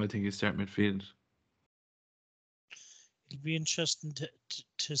 I think he'll start midfield. It'll be interesting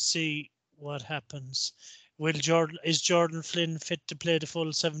to see what happens. Is Jordan Flynn fit to play the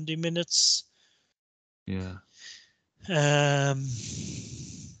full 70 minutes? Yeah.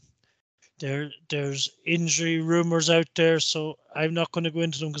 There's injury rumours out there, so I'm not going to go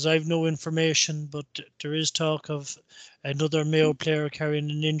into them because I have no information, but there is talk of another Mayo player carrying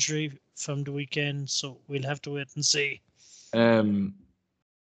an injury from the weekend, so we'll have to wait and see.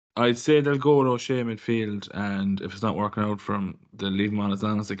 I'd say they'll go with O'Shea midfield, and if it's not working out for him, they'll leave him on as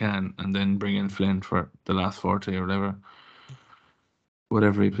long as they can, and then bring in Flynn for the last 40 or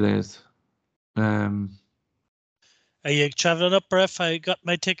whatever he plays. Are you travelling up, Ref? I got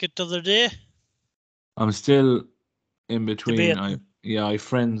my ticket the other day. I'm still in between. Debating. I have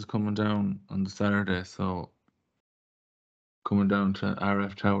friends coming down on the Saturday, so coming down to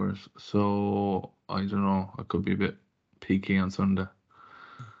RF Towers. So I don't know. I could be a bit peaky on Sunday.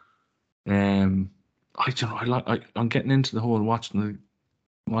 I don't know. I'm getting into the whole watching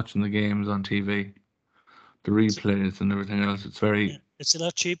the games on TV, the replays and everything else. It's very. It's a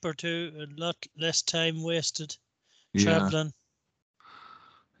lot cheaper too. A lot less time wasted traveling. traveling.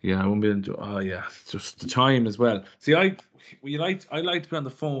 Yeah, I won't be into. Oh yeah, just the time as well. See, I like to be on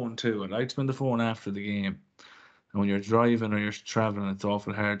the phone too. I like to be on the phone after the game. And when you're driving or you're traveling, it's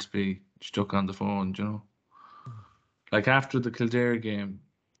awful hard to be stuck on the phone. You know, like after the Kildare game,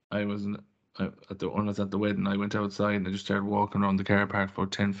 I was when I was at the wedding. I went outside and I just started walking around the car park for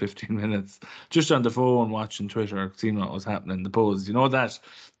 10, 15 minutes, just on the phone watching Twitter, seeing what was happening. The buzz, you know that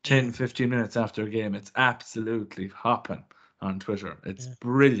 10, 15 minutes after a game, it's absolutely hopping on Twitter. It's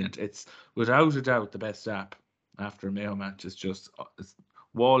brilliant. It's without a doubt the best app after a Mayo match. It's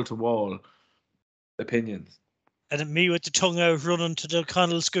wall to wall opinions. And me with the tongue out running to the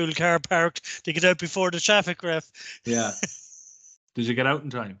O'Connell School car park to get out before the traffic ref. Yeah. Did you get out in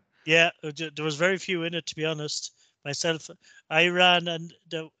time? Yeah, there was very few in it, to be honest. Myself, I ran and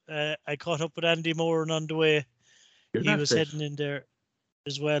I caught up with Andy Moore on the way. He was heading in there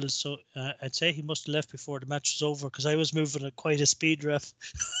as well, so I'd say he must have left before the match was over because I was moving at quite a speed, ref.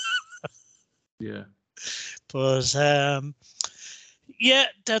 Yeah. But yeah,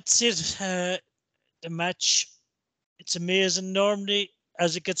 that's it. The match, it's amazing. Normally,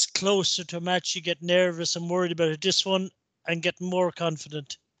 as it gets closer to a match, you get nervous and worried about it. This one, I'm getting more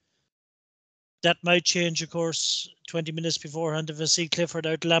confident. That might change, of course, 20 minutes beforehand if I see Clifford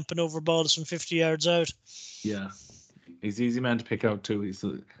out lamping over balls from 50 yards out. Yeah. He's easy man to pick out too. He's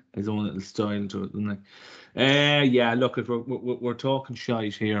his own little style to it, isn't he? Yeah, look, if we're talking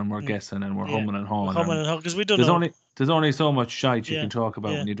shite here and we're guessing and we're humming and hawing. Humming and hawing because we don't know. There's only so much shite you can talk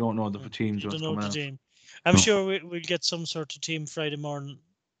about when you don't know the teams. You don't know the out. team. I'm sure we'll get some sort of team Friday morning.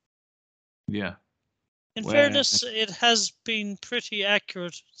 Yeah. In fairness, it has been pretty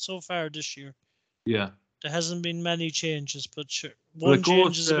accurate so far this year. Yeah. There hasn't been many changes, but sure, one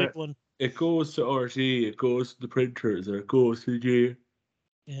change is a big one. It goes to RT, it goes to the printers, or it goes to G.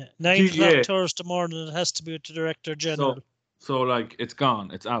 Yeah, 9 o'clock Thursday morning. It has to be with the Director General. So like, it's gone,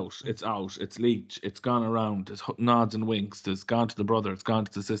 it's out, it's leaked, it's gone around. There's nods and winks. It's gone to the brother, it's gone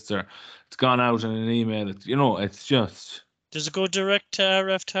to the sister, it's gone out in an email. It's just. Does it go direct to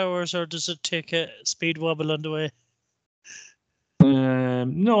RF Towers or does it take a speed wobble on the way?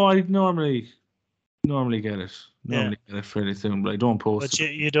 No, I normally get it. Get it fairly soon, but I don't post it.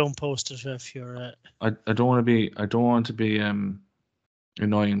 But you don't post it if you're. I don't want to be. I don't want to be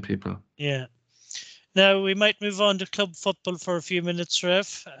annoying people. Yeah. Now we might move on to club football for a few minutes,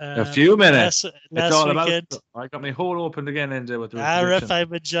 Ref. A few minutes. It's Last all weekend. about. I got my hole open again in there with the Ref, prediction.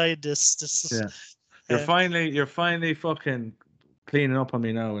 I'm enjoying this. This is. Yeah. You're finally fucking cleaning up on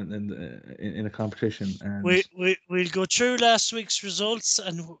me now in a competition. And We'll go through last week's results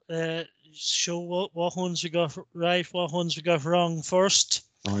and show what ones we got right, what ones we got wrong first.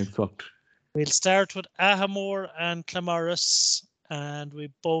 I fucked. We'll start with Ahamore and Clamaris, and we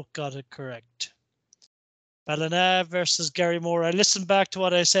both got it correct. Ballina versus Garrymore. I listened back to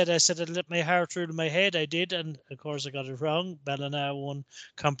what I said. I said I'd let my heart rule in my head. I did, and of course I got it wrong. Ballina won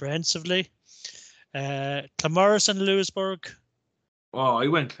comprehensively. Clamaris and Lewisburg. Oh, I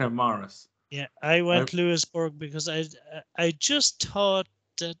went Claremorris. Yeah, I went Lewisburg because I just thought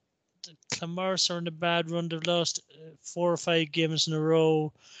that Clamaris are in a bad run. They've lost 4 or 5 games in a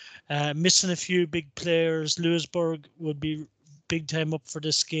row, missing a few big players. Lewisburg would be big time up for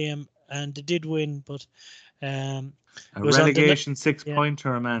this game, and they did win, but a relegation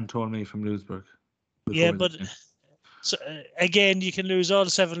 6-pointer, a man told me from Lewisburg. Yeah, but so again, you can lose all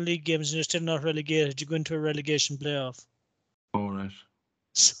 7 league games and you're still not relegated. You go into a relegation playoff. All right.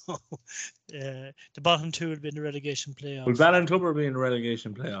 So the bottom 2 will be in the relegation playoff. Will Ballintubber be in the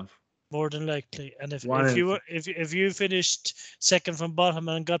relegation playoff? More than likely. And if you finished second from bottom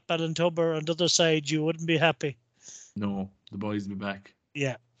and got Ballintubber on the other side, you wouldn't be happy. No, the boys will be back.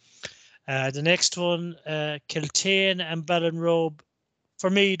 Yeah. The next one, Kiltane and Ballinrobe. For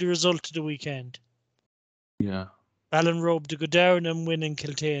me, the result of the weekend. Yeah. Ballinrobe to go down and win in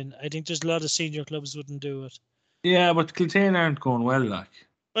Kiltane. I think there's a lot of senior clubs wouldn't do it. Yeah, but Kiltane aren't going well, like.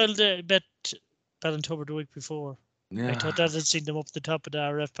 Well, they bet Ballintubber the week before. Yeah. I thought that had seen them up the top of the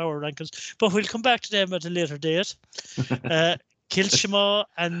RF power rankings, but we'll come back to them at a later date. Kilshima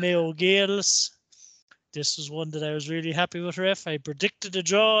and Mayo Gales. This was one that I was really happy with, Ref. I predicted a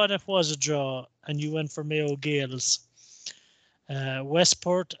draw, and it was a draw, and you went for Mayo Gales.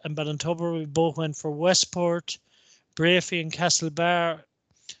 Westport and Ballintubber, we both went for Westport. Brafey and Castlebar.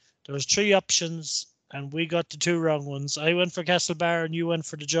 There was 3 options, and we got the 2 wrong ones. I went for Castlebar, and you went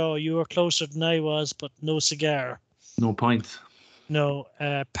for the draw. You were closer than I was, but no cigar. No points. No.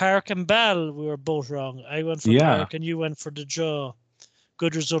 Park and Ball, we were both wrong. I went for Park, and you went for the draw.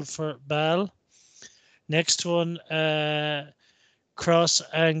 Good result for Ball. Next one, Cross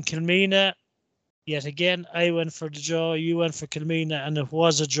and Kilmena. Yet again, I went for the draw. You went for Kilmena, and it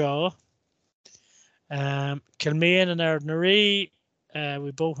was a draw. Kilmaine and Ardnaree.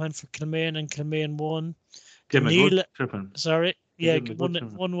 We both went for Kilmaine, and Kilmaine won. Give me a good tripping. Sorry. Yeah,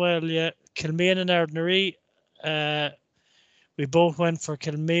 one well, yeah. Kilmaine and Ardnaree. We both went for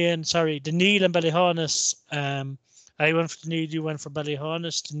Kilmaine. Sorry, the Neil and Ballyhonus. I went for the Neil, you went for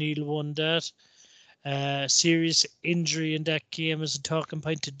Ballyhonus. The Neil won that. Serious injury in that game as a talking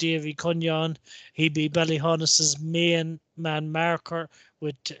point to Davy Cunyon. He be Ballyhonus's main man marker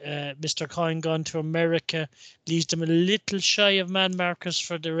with Mr. Coyne gone to America. Leaves them a little shy of man markers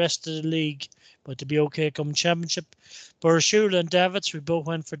for the rest of the league, but to be okay come championship. Burshula and Davids, we both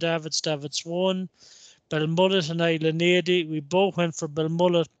went for Davids. Davids won. Belmullet and Islanady, we both went for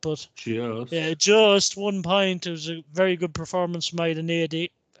Belmullet, but just 1 point. It was a very good performance from Islanady.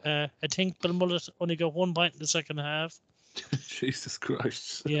 I think Belmullet only got 1 point in the second half. Jesus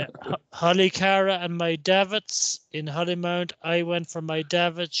Christ. Yeah. Holly Cara and my Davids in Hollymount. I went for my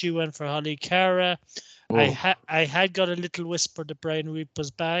Davids. You went for Holly Cara. Oh. I had got a little whisper that Brian Reap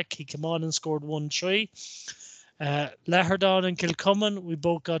was back. He came on and scored 1-3. Laherdon and Kilcummin. We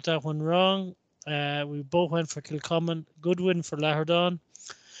both got that one wrong. We both went for Kilcummin. Good win for Laherdon.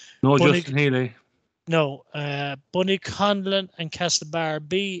 No, Justin Healy. No, Bunny Conlon and Castlebar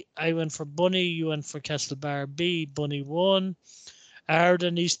B. I went for Bunny, you went for Castlebar B. Bunny won.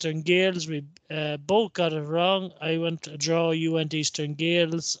 Arden, Eastern Gales, we both got it wrong. I went a draw, you went Eastern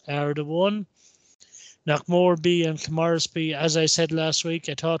Gales. Arden won. Knockmore B and Clamaris B. As I said last week,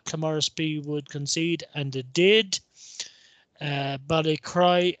 I thought Clamaris B would concede, and it did.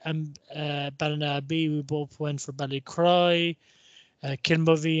 Ballycroy and Ballina B, we both went for Ballycroy.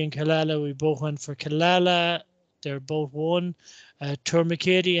 Kilmovey and Killala, we both went for Killala. They're both won.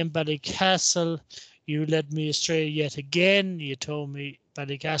 Tourmakeady and Ballycastle, you led me astray yet again. You told me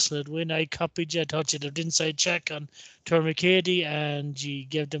Ballycastle would win. I copied you. I thought you'd have inside check on Tourmakeady, and you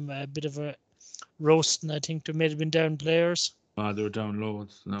gave them a bit of a roast, and I think they may have been down players. They were down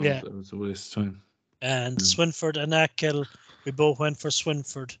loads. No, yeah. It was a waste of time. And Swinford and Ackhill, we both went for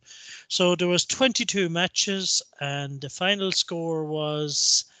Swinford. So there was 22 matches, and the final score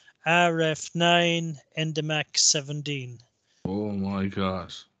was RF 9, Endemac 17. Oh my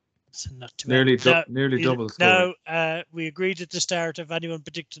God. So not too Nearly, bad. nearly double score. Now, we agreed at the start if anyone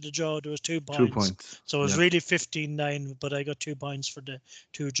predicted a draw, there was 2 points. 2 points. So it was really 15-9, but I got 2 points for the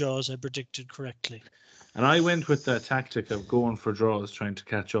 2 draws I predicted correctly. And I went with the tactic of going for draws, trying to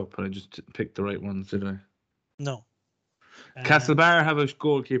catch up, and I just picked the right ones, did I? No. Castlebar have a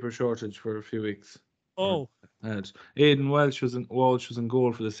goalkeeper shortage for a few weeks. Oh. Aidan Walsh was in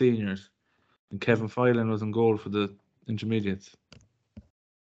goal for the seniors, and Kevin Filan was in goal for the intermediates.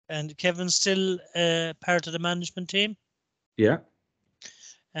 And Kevin's still part of the management team? Yeah.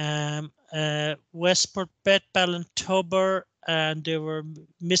 Westport bet Ballintubber, and they were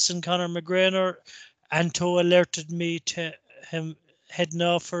missing Conor McGrainer. Anto alerted me to him heading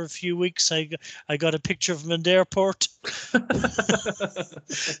off for a few weeks. I got a picture of him in the airport.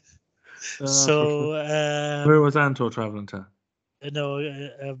 So where was Anto travelling to? No,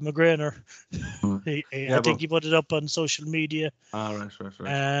 McGrainer. I think he put it up on social media.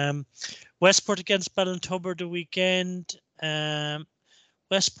 Right. Westport against Ballintubber the weekend.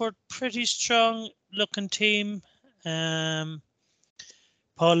 Westport pretty strong looking team.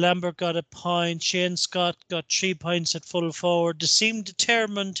 Paul Lambert got a point. Shane Scott got 3 points at full forward. They seemed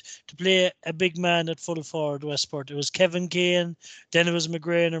determined to play a big man at full forward, Westport. It was Kevin Kane, then it was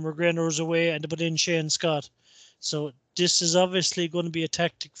McGrainer. McGrainer was away, and they put in Shane Scott. So this is obviously going to be a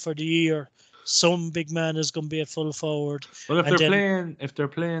tactic for the year. Some big man is going to be at full forward. Well, if they're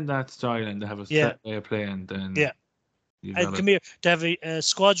playing that style and they have a set way of playing, then and come here, they have a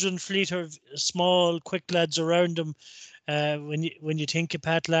squadron fleet of small, quick lads around them. When you think of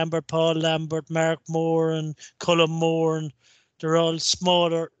Pat Lambert, Paul Lambert, Mark Moore, and Colm Moore, and they're all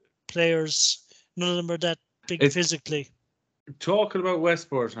smaller players. None of them are that big physically. Talking about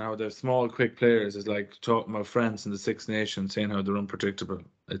Westport and how they're small, quick players is like talking about France in the Six Nations, saying how they're unpredictable.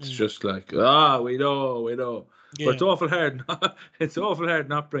 It's just like, we know. Yeah. But it's awful hard. It's awful hard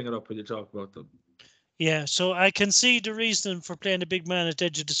not bring it up when you talk about them. Yeah, so I can see the reason for playing a big man at the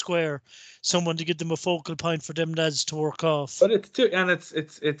edge of the square, someone to give them a focal point for them lads to work off. But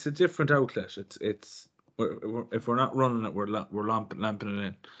it's a different outlet. It's if we're not running it, we're lamping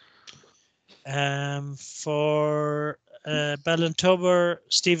it in. For Ballintubber,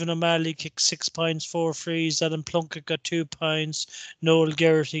 Stephen O'Malley kicked 6 points, 4 frees. Adam Plunkett got 2 points. Noel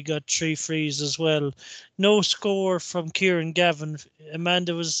Garrity got 3 frees as well. No score from Kieran Gavin.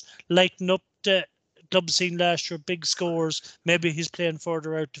 Amanda was lighting up the club scene last year, big scores. Maybe he's playing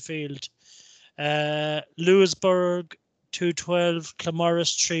further out the field. Lewisburg 2-12,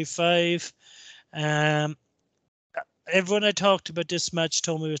 Claremorris 3-5. Everyone I talked about this match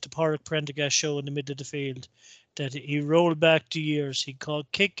told me it was the Pádraig Prendergast show in the middle of the field, that he rolled back the years. He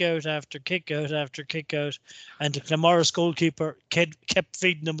called kick out after kick out after kick out, and the Claremorris goalkeeper kept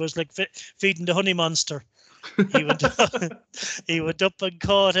feeding him. It was like feeding the honey monster. He went up and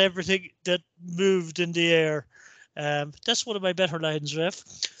caught everything that moved in the air. That's one of my better lines, Ref.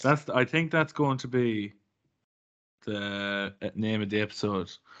 I think that's going to be the name of the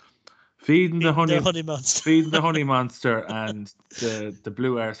episode. Feeding the honey monster. Feeding the honey monster and the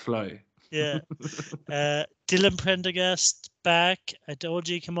blue arse fly. Yeah. Dylan Prendergast back. I told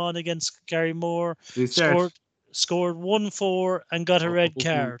you he came on against Gary Moore. Scored 1-4 and got a red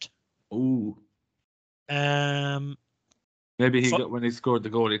card. Ooh. Maybe when he scored the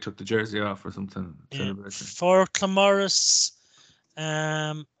goal, he took the jersey off or something. Yeah. For Claremorris,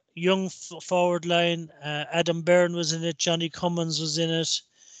 young forward line, Adam Byrne was in it. Johnny Cummins was in it.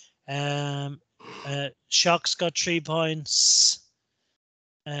 Shocks got 3 points.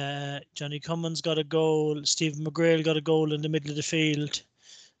 Johnny Cummins got a goal. Stephen McGrail got a goal in the middle of the field.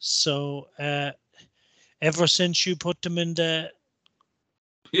 So ever since you put them in the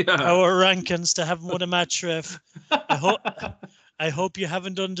our rankings to haven't won a match, Ref, I hope you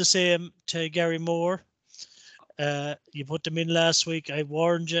haven't done the same to Gary Moore. You put them in last week. I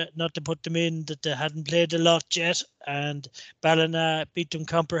warned you not to put them in, that they hadn't played a lot yet, and Ballina beat them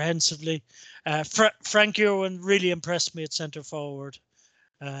comprehensively. Frank Irwin really impressed me at centre forward.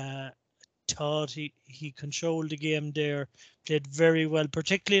 Thought he controlled the game there, played very well,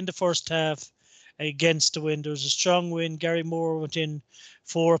 particularly in the first half against the wind. There was a strong win. Gary Moore went in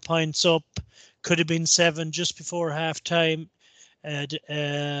 4 points up, could have been 7 just before half time.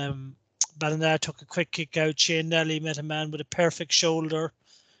 Ballina took a quick kick out. Shane Nelly met a man with a perfect shoulder.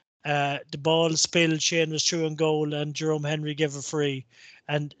 The ball spilled. Shane was through on goal, and Jerome Henry gave a free.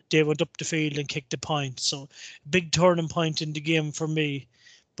 And they went up the field and kicked a point. So, big turning point in the game for me.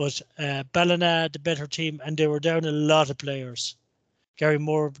 But Ballina, the better team, and they were down a lot of players. Gary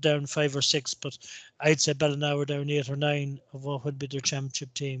Moore down 5 or 6, but I'd say Ballina were down 8 or 9 of what would be their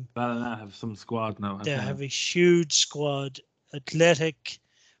championship team. Ballina have some squad now. They have a huge squad, athletic,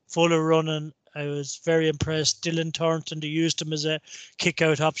 full of running. I was very impressed. Dylan Thornton, they used him as a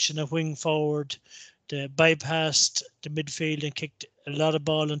kick-out option, a wing forward. They bypassed the midfield and kicked a lot of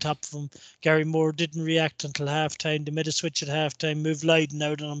ball on top of him. Gary Moore didn't react until half-time. They made a switch at half-time, moved Lydon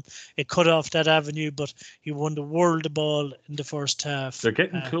out on him. It cut off that avenue, but he won the world of ball in the first half. They're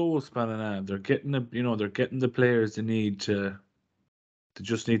getting close, Ballina. They're getting they're getting the players they need to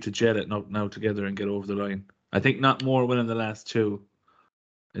just need to jet it now together and get over the line. I think not more winning the last two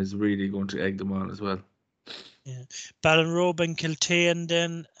is really going to egg them on as well. Yeah. Ballinrobe and Kiltane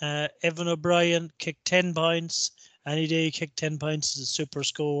then. Evan O'Brien kicked 10 points. Any day he kicked 10 points is a super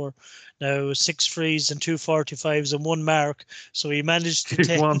score. Now 6 frees and 2 45s and 1 mark. So he managed to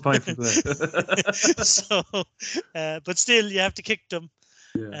take 1 point for that. So, but still, you have to kick them.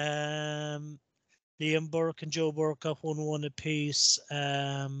 Yeah. Liam Burke and Joe Burke got 1-1 apiece.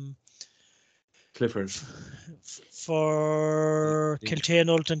 Clifford. For Yeah. Kiltane,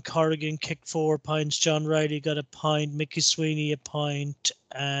 Ulton Corrigan kicked 4 points. John Riley got a point. Mickey Sweeney a point.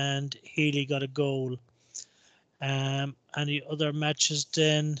 And Healy got a goal. Any other matches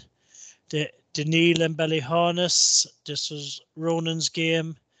then? The Neil and Ballyhonus. This was Ronan's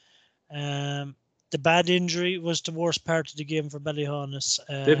game. The bad injury was the worst part of the game for Ballyhonus.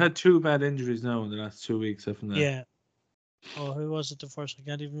 They've had 2 bad injuries now in the last 2 weeks, haven't they? Yeah. Oh, who was it the first? I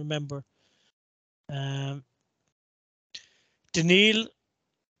can't even remember. Neil,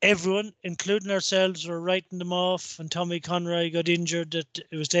 everyone, including ourselves, were writing them off, and Tommy Conroy got injured. That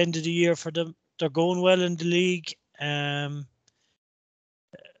it was the end of the year for them. They're going well in the league.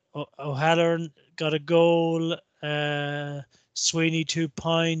 O'Halloran got a goal. Sweeney 2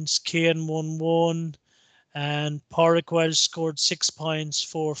 points. Kane 1-1. And Porrick Welsh scored 6 points,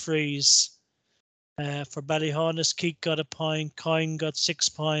 4 frees. For Ballyhonus, Keek got a point. Coyne got 6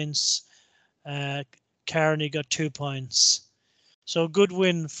 points. Carney got 2 points. So a good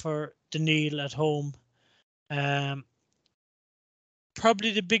win for Neil at home.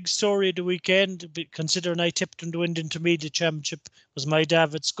 Probably the big story of the weekend, considering I tipped them to win the Intermediate Championship, was my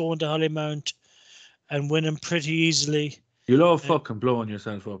Davids going to Hollymount and winning pretty easily. You love fucking blowing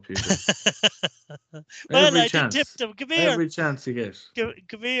yourself up, you do. Well, I did tip them. Come here. Every chance you get.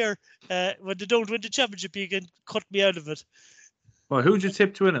 Come here. When they don't win the championship, you can cut me out of it. Well, who'd you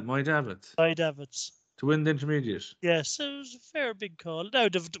tip to win it? My Davids. My Davids. To win the Intermediate. Yes, it was a fair big call. Now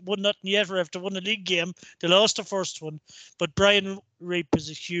they've won nothing yet, or after won a league game. They lost the first one. But Brian Reap is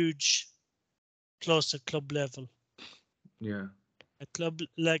a huge plus at club level. Yeah. A club,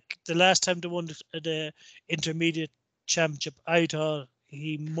 like the last time they won the Intermediate Championship, I thought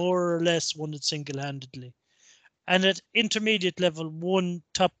he more or less won it single-handedly. And at intermediate level, one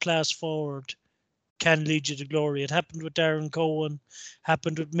top-class forward can lead you to glory. It happened with Darren Cohen,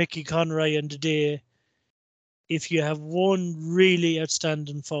 happened with Mickey Conroy in the day. If you have one really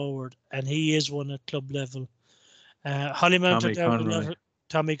outstanding forward, and he is one at club level, Hollymount are down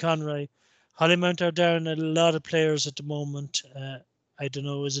Tommy Conroy. Hollymount are down a lot of players at the moment. I don't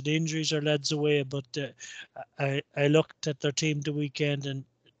know, is it injuries or lads away? But I looked at their team the weekend, and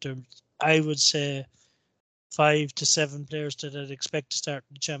I would say 5 to 7 players that I'd expect to start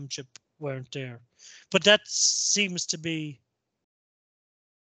the championship weren't there. But that seems to be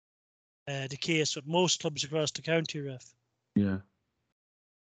the case with most clubs across the county, Ref. Yeah.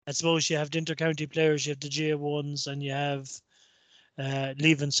 I suppose you have the inter-county players, you have the J1s, and you have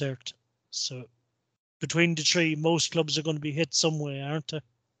Leave Insert. So between the three, most clubs are going to be hit some way, aren't they?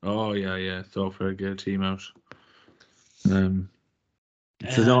 Oh, yeah. So fair, get a team out.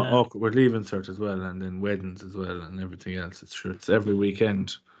 It's awkward. We're Leaving Cert as well, and then weddings as well, and everything else. It's true. It's every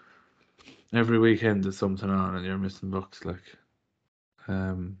weekend. Every weekend there's something on, and you're missing books. Like,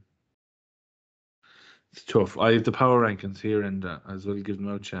 it's tough. I have the power rankings here, and as well give them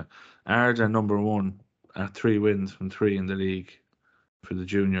out. Chat. Ardagh number 1 at 3 wins from 3 in the league for the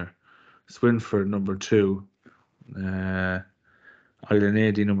junior. Swinford number 2.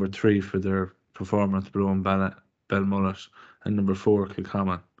 Island number 3 for their performance below Belmullet, and number 4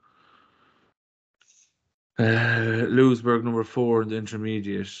 Kilcommon. Lewisburg number 4 in the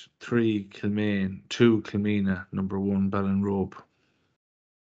intermediate, 3 Kilmaine, 2 Kilmina, number 1 Ballinrobe,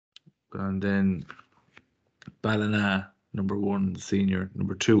 and then Ballina number 1 senior,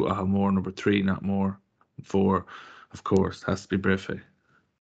 number 2 Ahamore, number 3 Knockmore, 4 of course has to be Breffy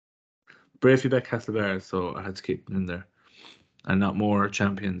back Castlebar, so I had to keep them in there. And Knockmore are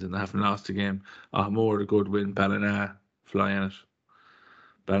champions, and they haven't lost a game. Ahamore a good win, Ballina flying it.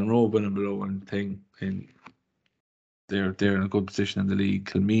 Ballinrobe winning below one thing, and they're in a good position in the league.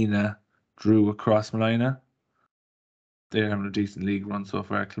 Kilmina drew across Malina. they're having a decent league run so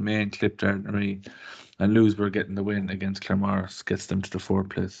far. Kilmaine clipped Ardnaree, and Louisburgh getting the win against Claremorris gets them to the 4th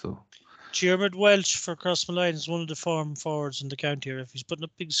place. So Diarmuid Welch for Crossmalline is one of the form forwards in the county. If he's putting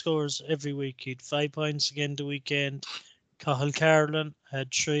up big scores every week, he had 5 points again the weekend. Cahill Carlin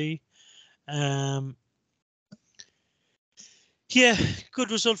had 3. Yeah,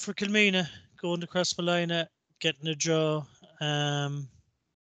 good result for Kilmina going to Crossmalina, getting a draw.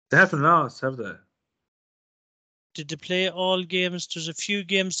 they haven't lost, have they? Did they play all games? There's a few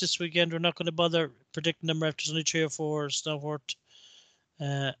games this weekend. We're not going to bother predicting them. There's only 3 or 4. It's not worth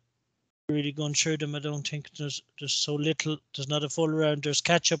really going through them. I don't think there's so little. There's not a full round. There's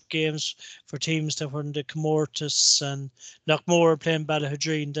catch-up games for teams that were in the Comortas, and Knockmore playing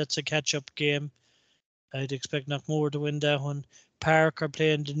Ballahadreen. That's a catch-up game. I'd expect Knockmore to win that one. Park are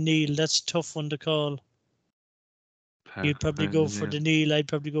playing the Neil. That's a tough one to call. You'd probably go for the Neil. I'd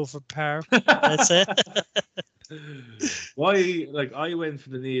probably go for Park. That's it. Why? Like, I went for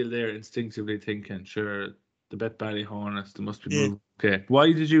the Neil there instinctively, thinking, sure, the Bet Bally Hornets, they must be moving. Okay.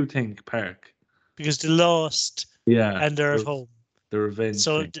 Why did you think Park? Because they lost. Yeah. And they're at home. The revenge.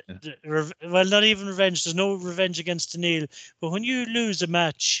 So, well, not even revenge. There's no revenge against the Neil. But when you lose a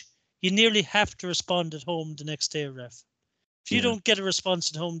match, you nearly have to respond at home the next day, ref. If you don't get a response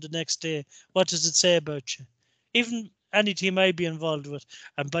at home the next day, what does it say about you? Even any team I'd be involved with,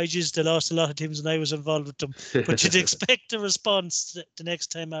 and by Jesus, they lost a lot of teams and I was involved with them, but you'd expect a response the next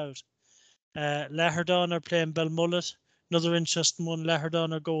time out. Laherdon are playing Belmullet, another interesting one.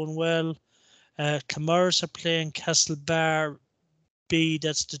 Laherdon are going well. Claremorris are playing Castlebar B.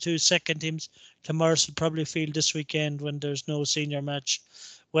 That's the 2 second teams. Claremorris will probably field this weekend when there's no senior match.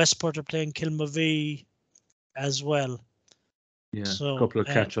 Westport are playing Kilmavee as well. Yeah, so, a couple of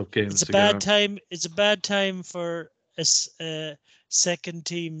catch-up games. It's a bad time. It's a bad time for second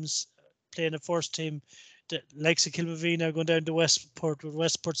teams playing a first team. The likes of Kilmavee now going down to Westport with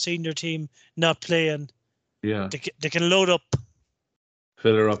Westport senior team not playing. Yeah, they can load up.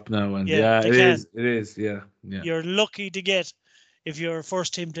 Fill her up now, and it is. Yeah. You're lucky to get if you're a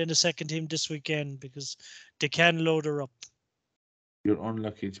first team playing a second team this weekend because they can load her up. You're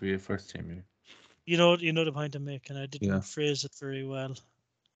unlucky to be a first team. You know the point I'm making. I didn't phrase it very well.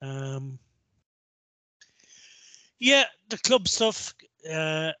 Yeah, the club stuff.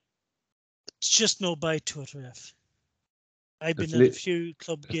 It's just no bite to it, ref. I've been at a few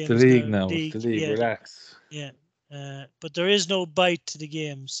club games. It's the league now. It's the league. Relax. Yeah, but there is no bite to the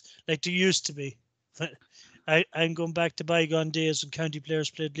games like there used to be. I'm going back to bygone days when county players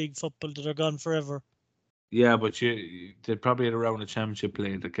played league football that are gone forever. Yeah, but they're probably at around a championship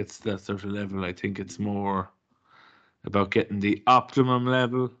play that gets to that sort of level. I think it's more about getting the optimum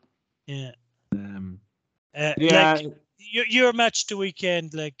level. Yeah. Yeah. Like your match the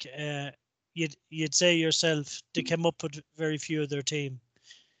weekend, like you'd say yourself, they came up with very few of their team.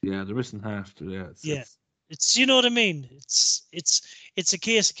 Yeah, they're missing half. It's you know what I mean. It's a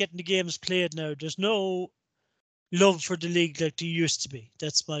case of getting the games played now. There's no love for the league like there used to be.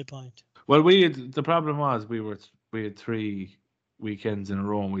 That's my point. Well, the problem was we had 3 weekends in a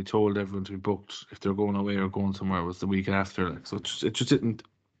row, and we told everyone to be booked if they're going away or going somewhere was the week after. Like, so it just didn't.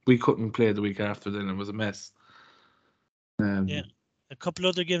 We couldn't play the week after. Then it was a mess. Yeah, a couple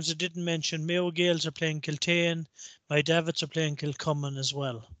other games I didn't mention. Mayo Gales are playing Kiltane. My Davids are playing Kilcummin as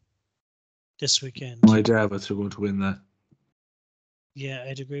well this weekend. My Davids are going to win that. Yeah,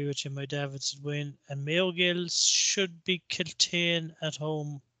 I'd agree with you. My Davids would win, and Mayo Gales should be Kiltane at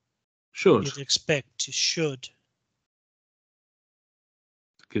home. You'd expect should.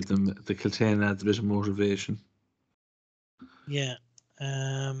 Give them the Kiltane adds a bit of motivation. Yeah.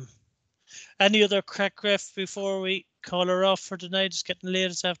 Any other crack, ref, before we call her off for tonight? It's getting late.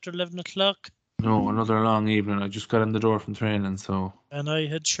 It's after 11 o'clock. No, another long evening. I just got in the door from training, so. And I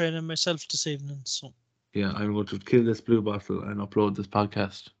had training myself this evening, so. Yeah, I'm going to kill this blue bottle and upload this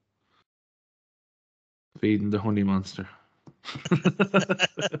podcast. Feeding the honey monster.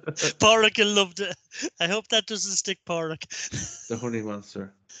 Porrick loved it. I hope that doesn't stick, Porrick. The honey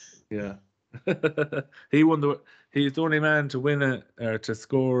monster. Yeah. He's the only man to win to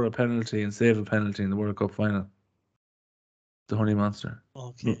score a penalty and save a penalty in the World Cup final. The honey monster.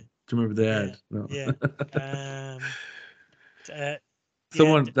 Okay. Do you remember the ad? No. Yeah.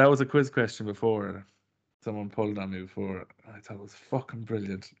 That was a quiz question before. Someone pulled on me before. I thought it was fucking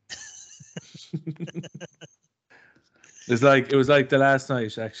brilliant. It was like the last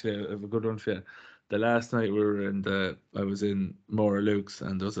night. Actually, I have a good one for you. The last night I was in Mora Luke's,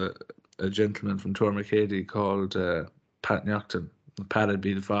 and there was a gentleman from Tormacady called Pat Nyochton. Pat would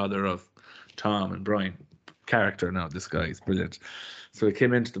be the father of Tom and Brian. character now. This guy is brilliant. So he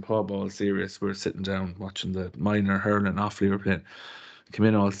came into the pub all serious. We were sitting down watching the minor hurling Offaly were playing. Came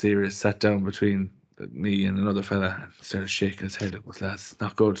in all serious, sat down between me and another fella and started shaking his head. It was, lads,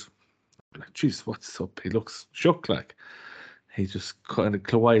 not good. Like, jeez, what's up? He looks shook. Like, he just kind of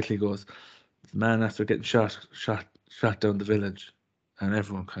quietly goes, the man after getting shot down the village. And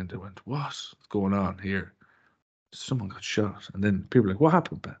everyone kind of went, what's going on here? Someone got shot. And then people were like, what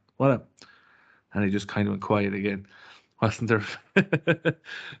happened, Ben? What happened? And he just kind of went quiet again. Wasn't there?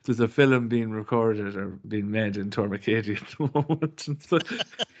 There's a film being recorded or being made in Tormakedia at the moment. And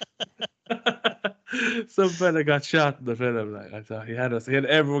some fella got shot in the film. Like, I thought he had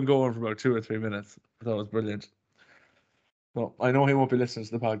everyone going for about 2 or 3 minutes. I thought it was brilliant. Well, I know he won't be listening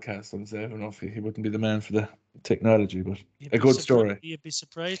to the podcast. I'm saying, I don't know if he wouldn't be the man for the technology, but a good story. You'd be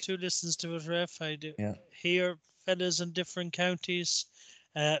surprised who listens to it, Ref. I do hear fellas in different counties.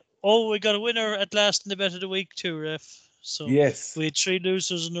 We got a winner at last in the bet of the week too, Ref. So yes, we had 3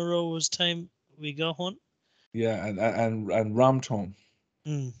 losers in a row. It was time we got one. Yeah, and ramped home.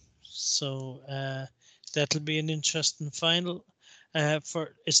 So that'll be an interesting final.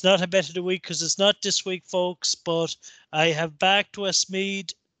 It's not a bet of the week because it's not this week, folks. But I have backed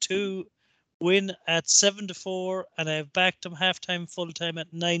Westmeath to win at 7-4, and I have backed them halftime, full time at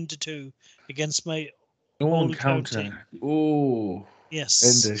 9-2 against my old county. Oh,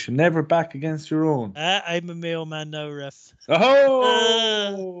 yes. And you should never back against your own. I'm a Mayo man now, Ref.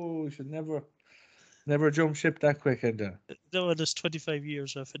 Oh, you should never jump ship that quick, Enda. No, there's 25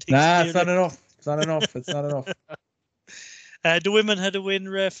 years, Ref. Nah, it's not enough. It's not enough. It's not enough. The women had a win,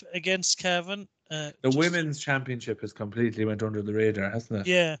 Ref, against Cavan. The women's championship has completely went under the radar, hasn't it?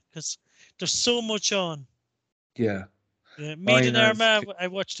 Yeah, because there's so much on. Yeah. Meath and Armagh, I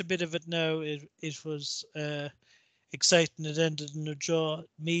watched a bit of it now. It was exciting. It ended in a draw.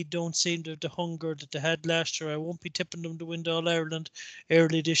 Meath don't seem to have the hunger that they had last year. I won't be tipping them to win All Ireland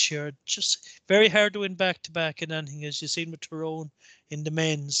early this year. Just very hard to win back-to-back in anything, as you've seen with Tyrone in the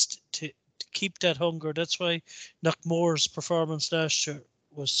men's, to keep that hunger. That's why Knockmore's performance last year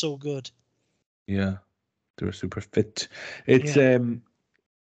was so good. Yeah, they were super fit. It's a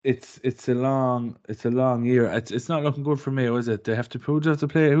long year. It's not looking good for Mayo, is it? Who do they have to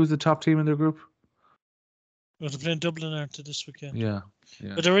play? Who's the top team in their group? Well, they're playing Dublin, aren't they, this weekend? Yeah.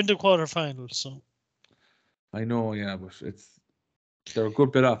 But they're in the quarterfinals, so. I know, yeah, but they're a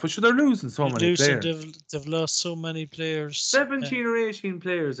good bit off. But they're losing so many players. They've lost so many players. 17 or 18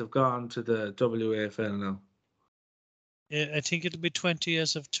 players have gone to the WAFL now. Yeah, I think it'll be 20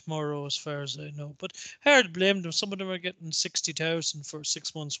 as of tomorrow, as far as I know. But hard to blame them. Some of them are getting 60,000 for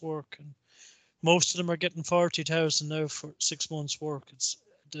 6 months' work, and most of them are getting 40,000 now for 6 months' work.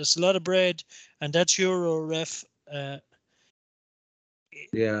 There's a lot of bread, and that's Euro, Ref.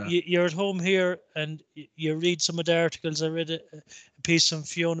 Yeah. You're at home here, and you read some of the articles. I read a piece from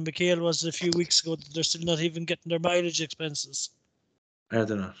Fiona McHale was a few weeks ago that they're still not even getting their mileage expenses. Are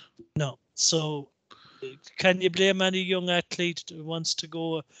they not? No. So can you blame any young athlete who wants to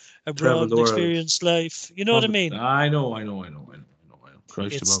go abroad and experience life? You know what I mean? I know.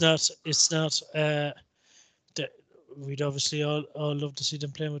 It's not. We'd obviously all love to see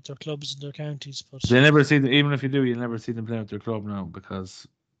them playing with their clubs and their counties, but they never see them. Even if you do, you'll never see them playing with their club now because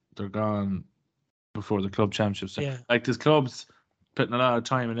they're gone before the club championships. Yeah. Like these clubs putting a lot of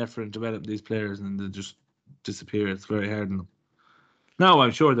time and effort into developing these players, and they just disappear. It's very hard on them. No,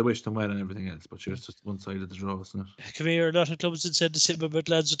 I'm sure they wish them well and everything else, but it's just one side of the draw, isn't it? Come here, a lot of clubs had said the same about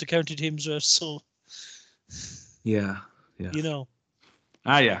lads with the county teams, so. Yeah. You know.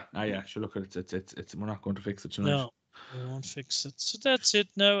 Yeah. Sure, look at it. It's we're not going to fix it tonight. No, we won't fix it. So that's it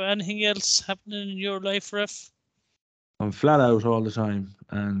now. Anything else happening in your life, Ref? I'm flat out all the time,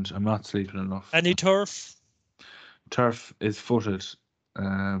 and I'm not sleeping enough. Any turf? Turf is footed.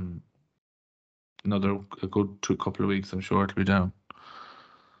 Another good couple of weeks, I'm sure it'll be down.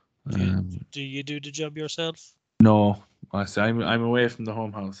 Do you do the job yourself? No, I say I'm away from the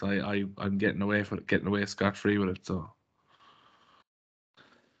home house. I'm getting away scot free with it. So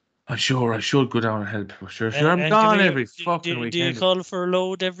I'm sure I should go down and help. But sure, I'm gone every fucking weekend. Do you call for a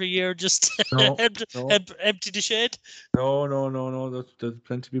load every year just to empty the shed? No. There's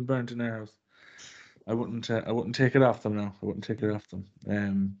plenty been burnt in our house. I wouldn't take it off them now. I wouldn't take it off them.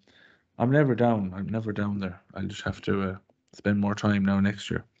 I'm never down. I'm never down there. I'll just have to spend more time now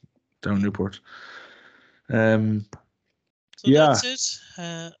next year down Newport. So that's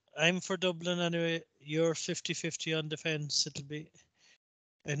it. I'm for Dublin anyway. You're 50-50 on defence. It'll be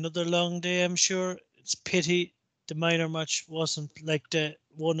another long day, I'm sure. It's pity the minor match wasn't like the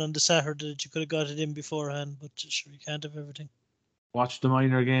one on the Saturday that you could have got it in beforehand, but sure, you can't have everything. Watch the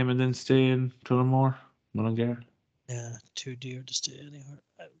minor game and then stay in Tullamore. Mullingar. Yeah, too dear to stay anywhere.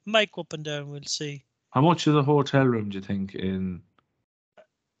 Might go up and down. We'll see. How much is a hotel room, do you think, in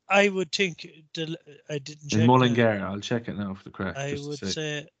I would think I didn't check. Mullingar? I'll check it now for the crack. I just to would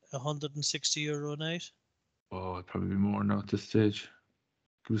say. say €160 a night. Oh, it'd probably be more now at this stage.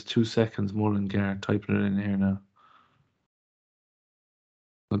 Give us 2 seconds, Mullingar. Typing it in here now.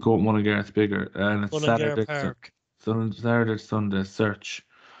 I'll go with Mullingar, it's bigger. And it's Mullingar Saturday, Park. Saturday, Sunday, search.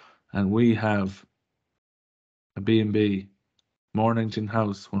 And we have a B&B, Mornington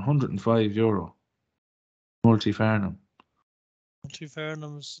House, €105. Multi-Farnham. Multi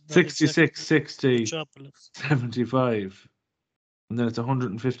Farnham's 66, 60, metropolis. 75. And then it's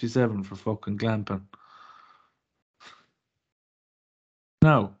 157 for fucking glamping.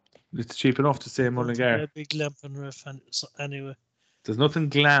 No, it's cheap enough to say Mullingar. A big glamping ref anyway. There's nothing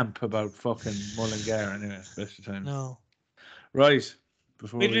glamp about fucking Mullingar anyway, best of times. No. Right.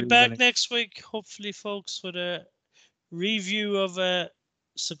 Before We'll we be leave back any- next week, hopefully, folks, with a review of a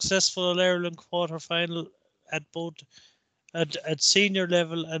successful All-Ireland quarter-final at both at senior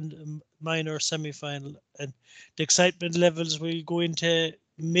level and minor semi-final. And the excitement levels will go into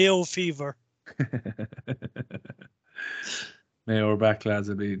Mayo fever. Mayo are back, lads.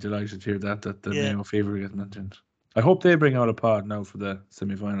 I'd be delighted to hear that the Yeah. Mayo fever gets mentioned. I hope they bring out a pod now for the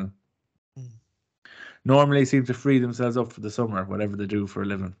semi-final. Normally seem to free themselves up for the summer, whatever they do for a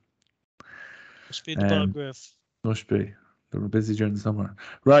living. Must be the bog ref. Must be. They were busy during the summer.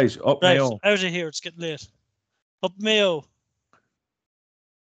 Right, up Right, Mayo. out of here. It's getting late. Up Mayo.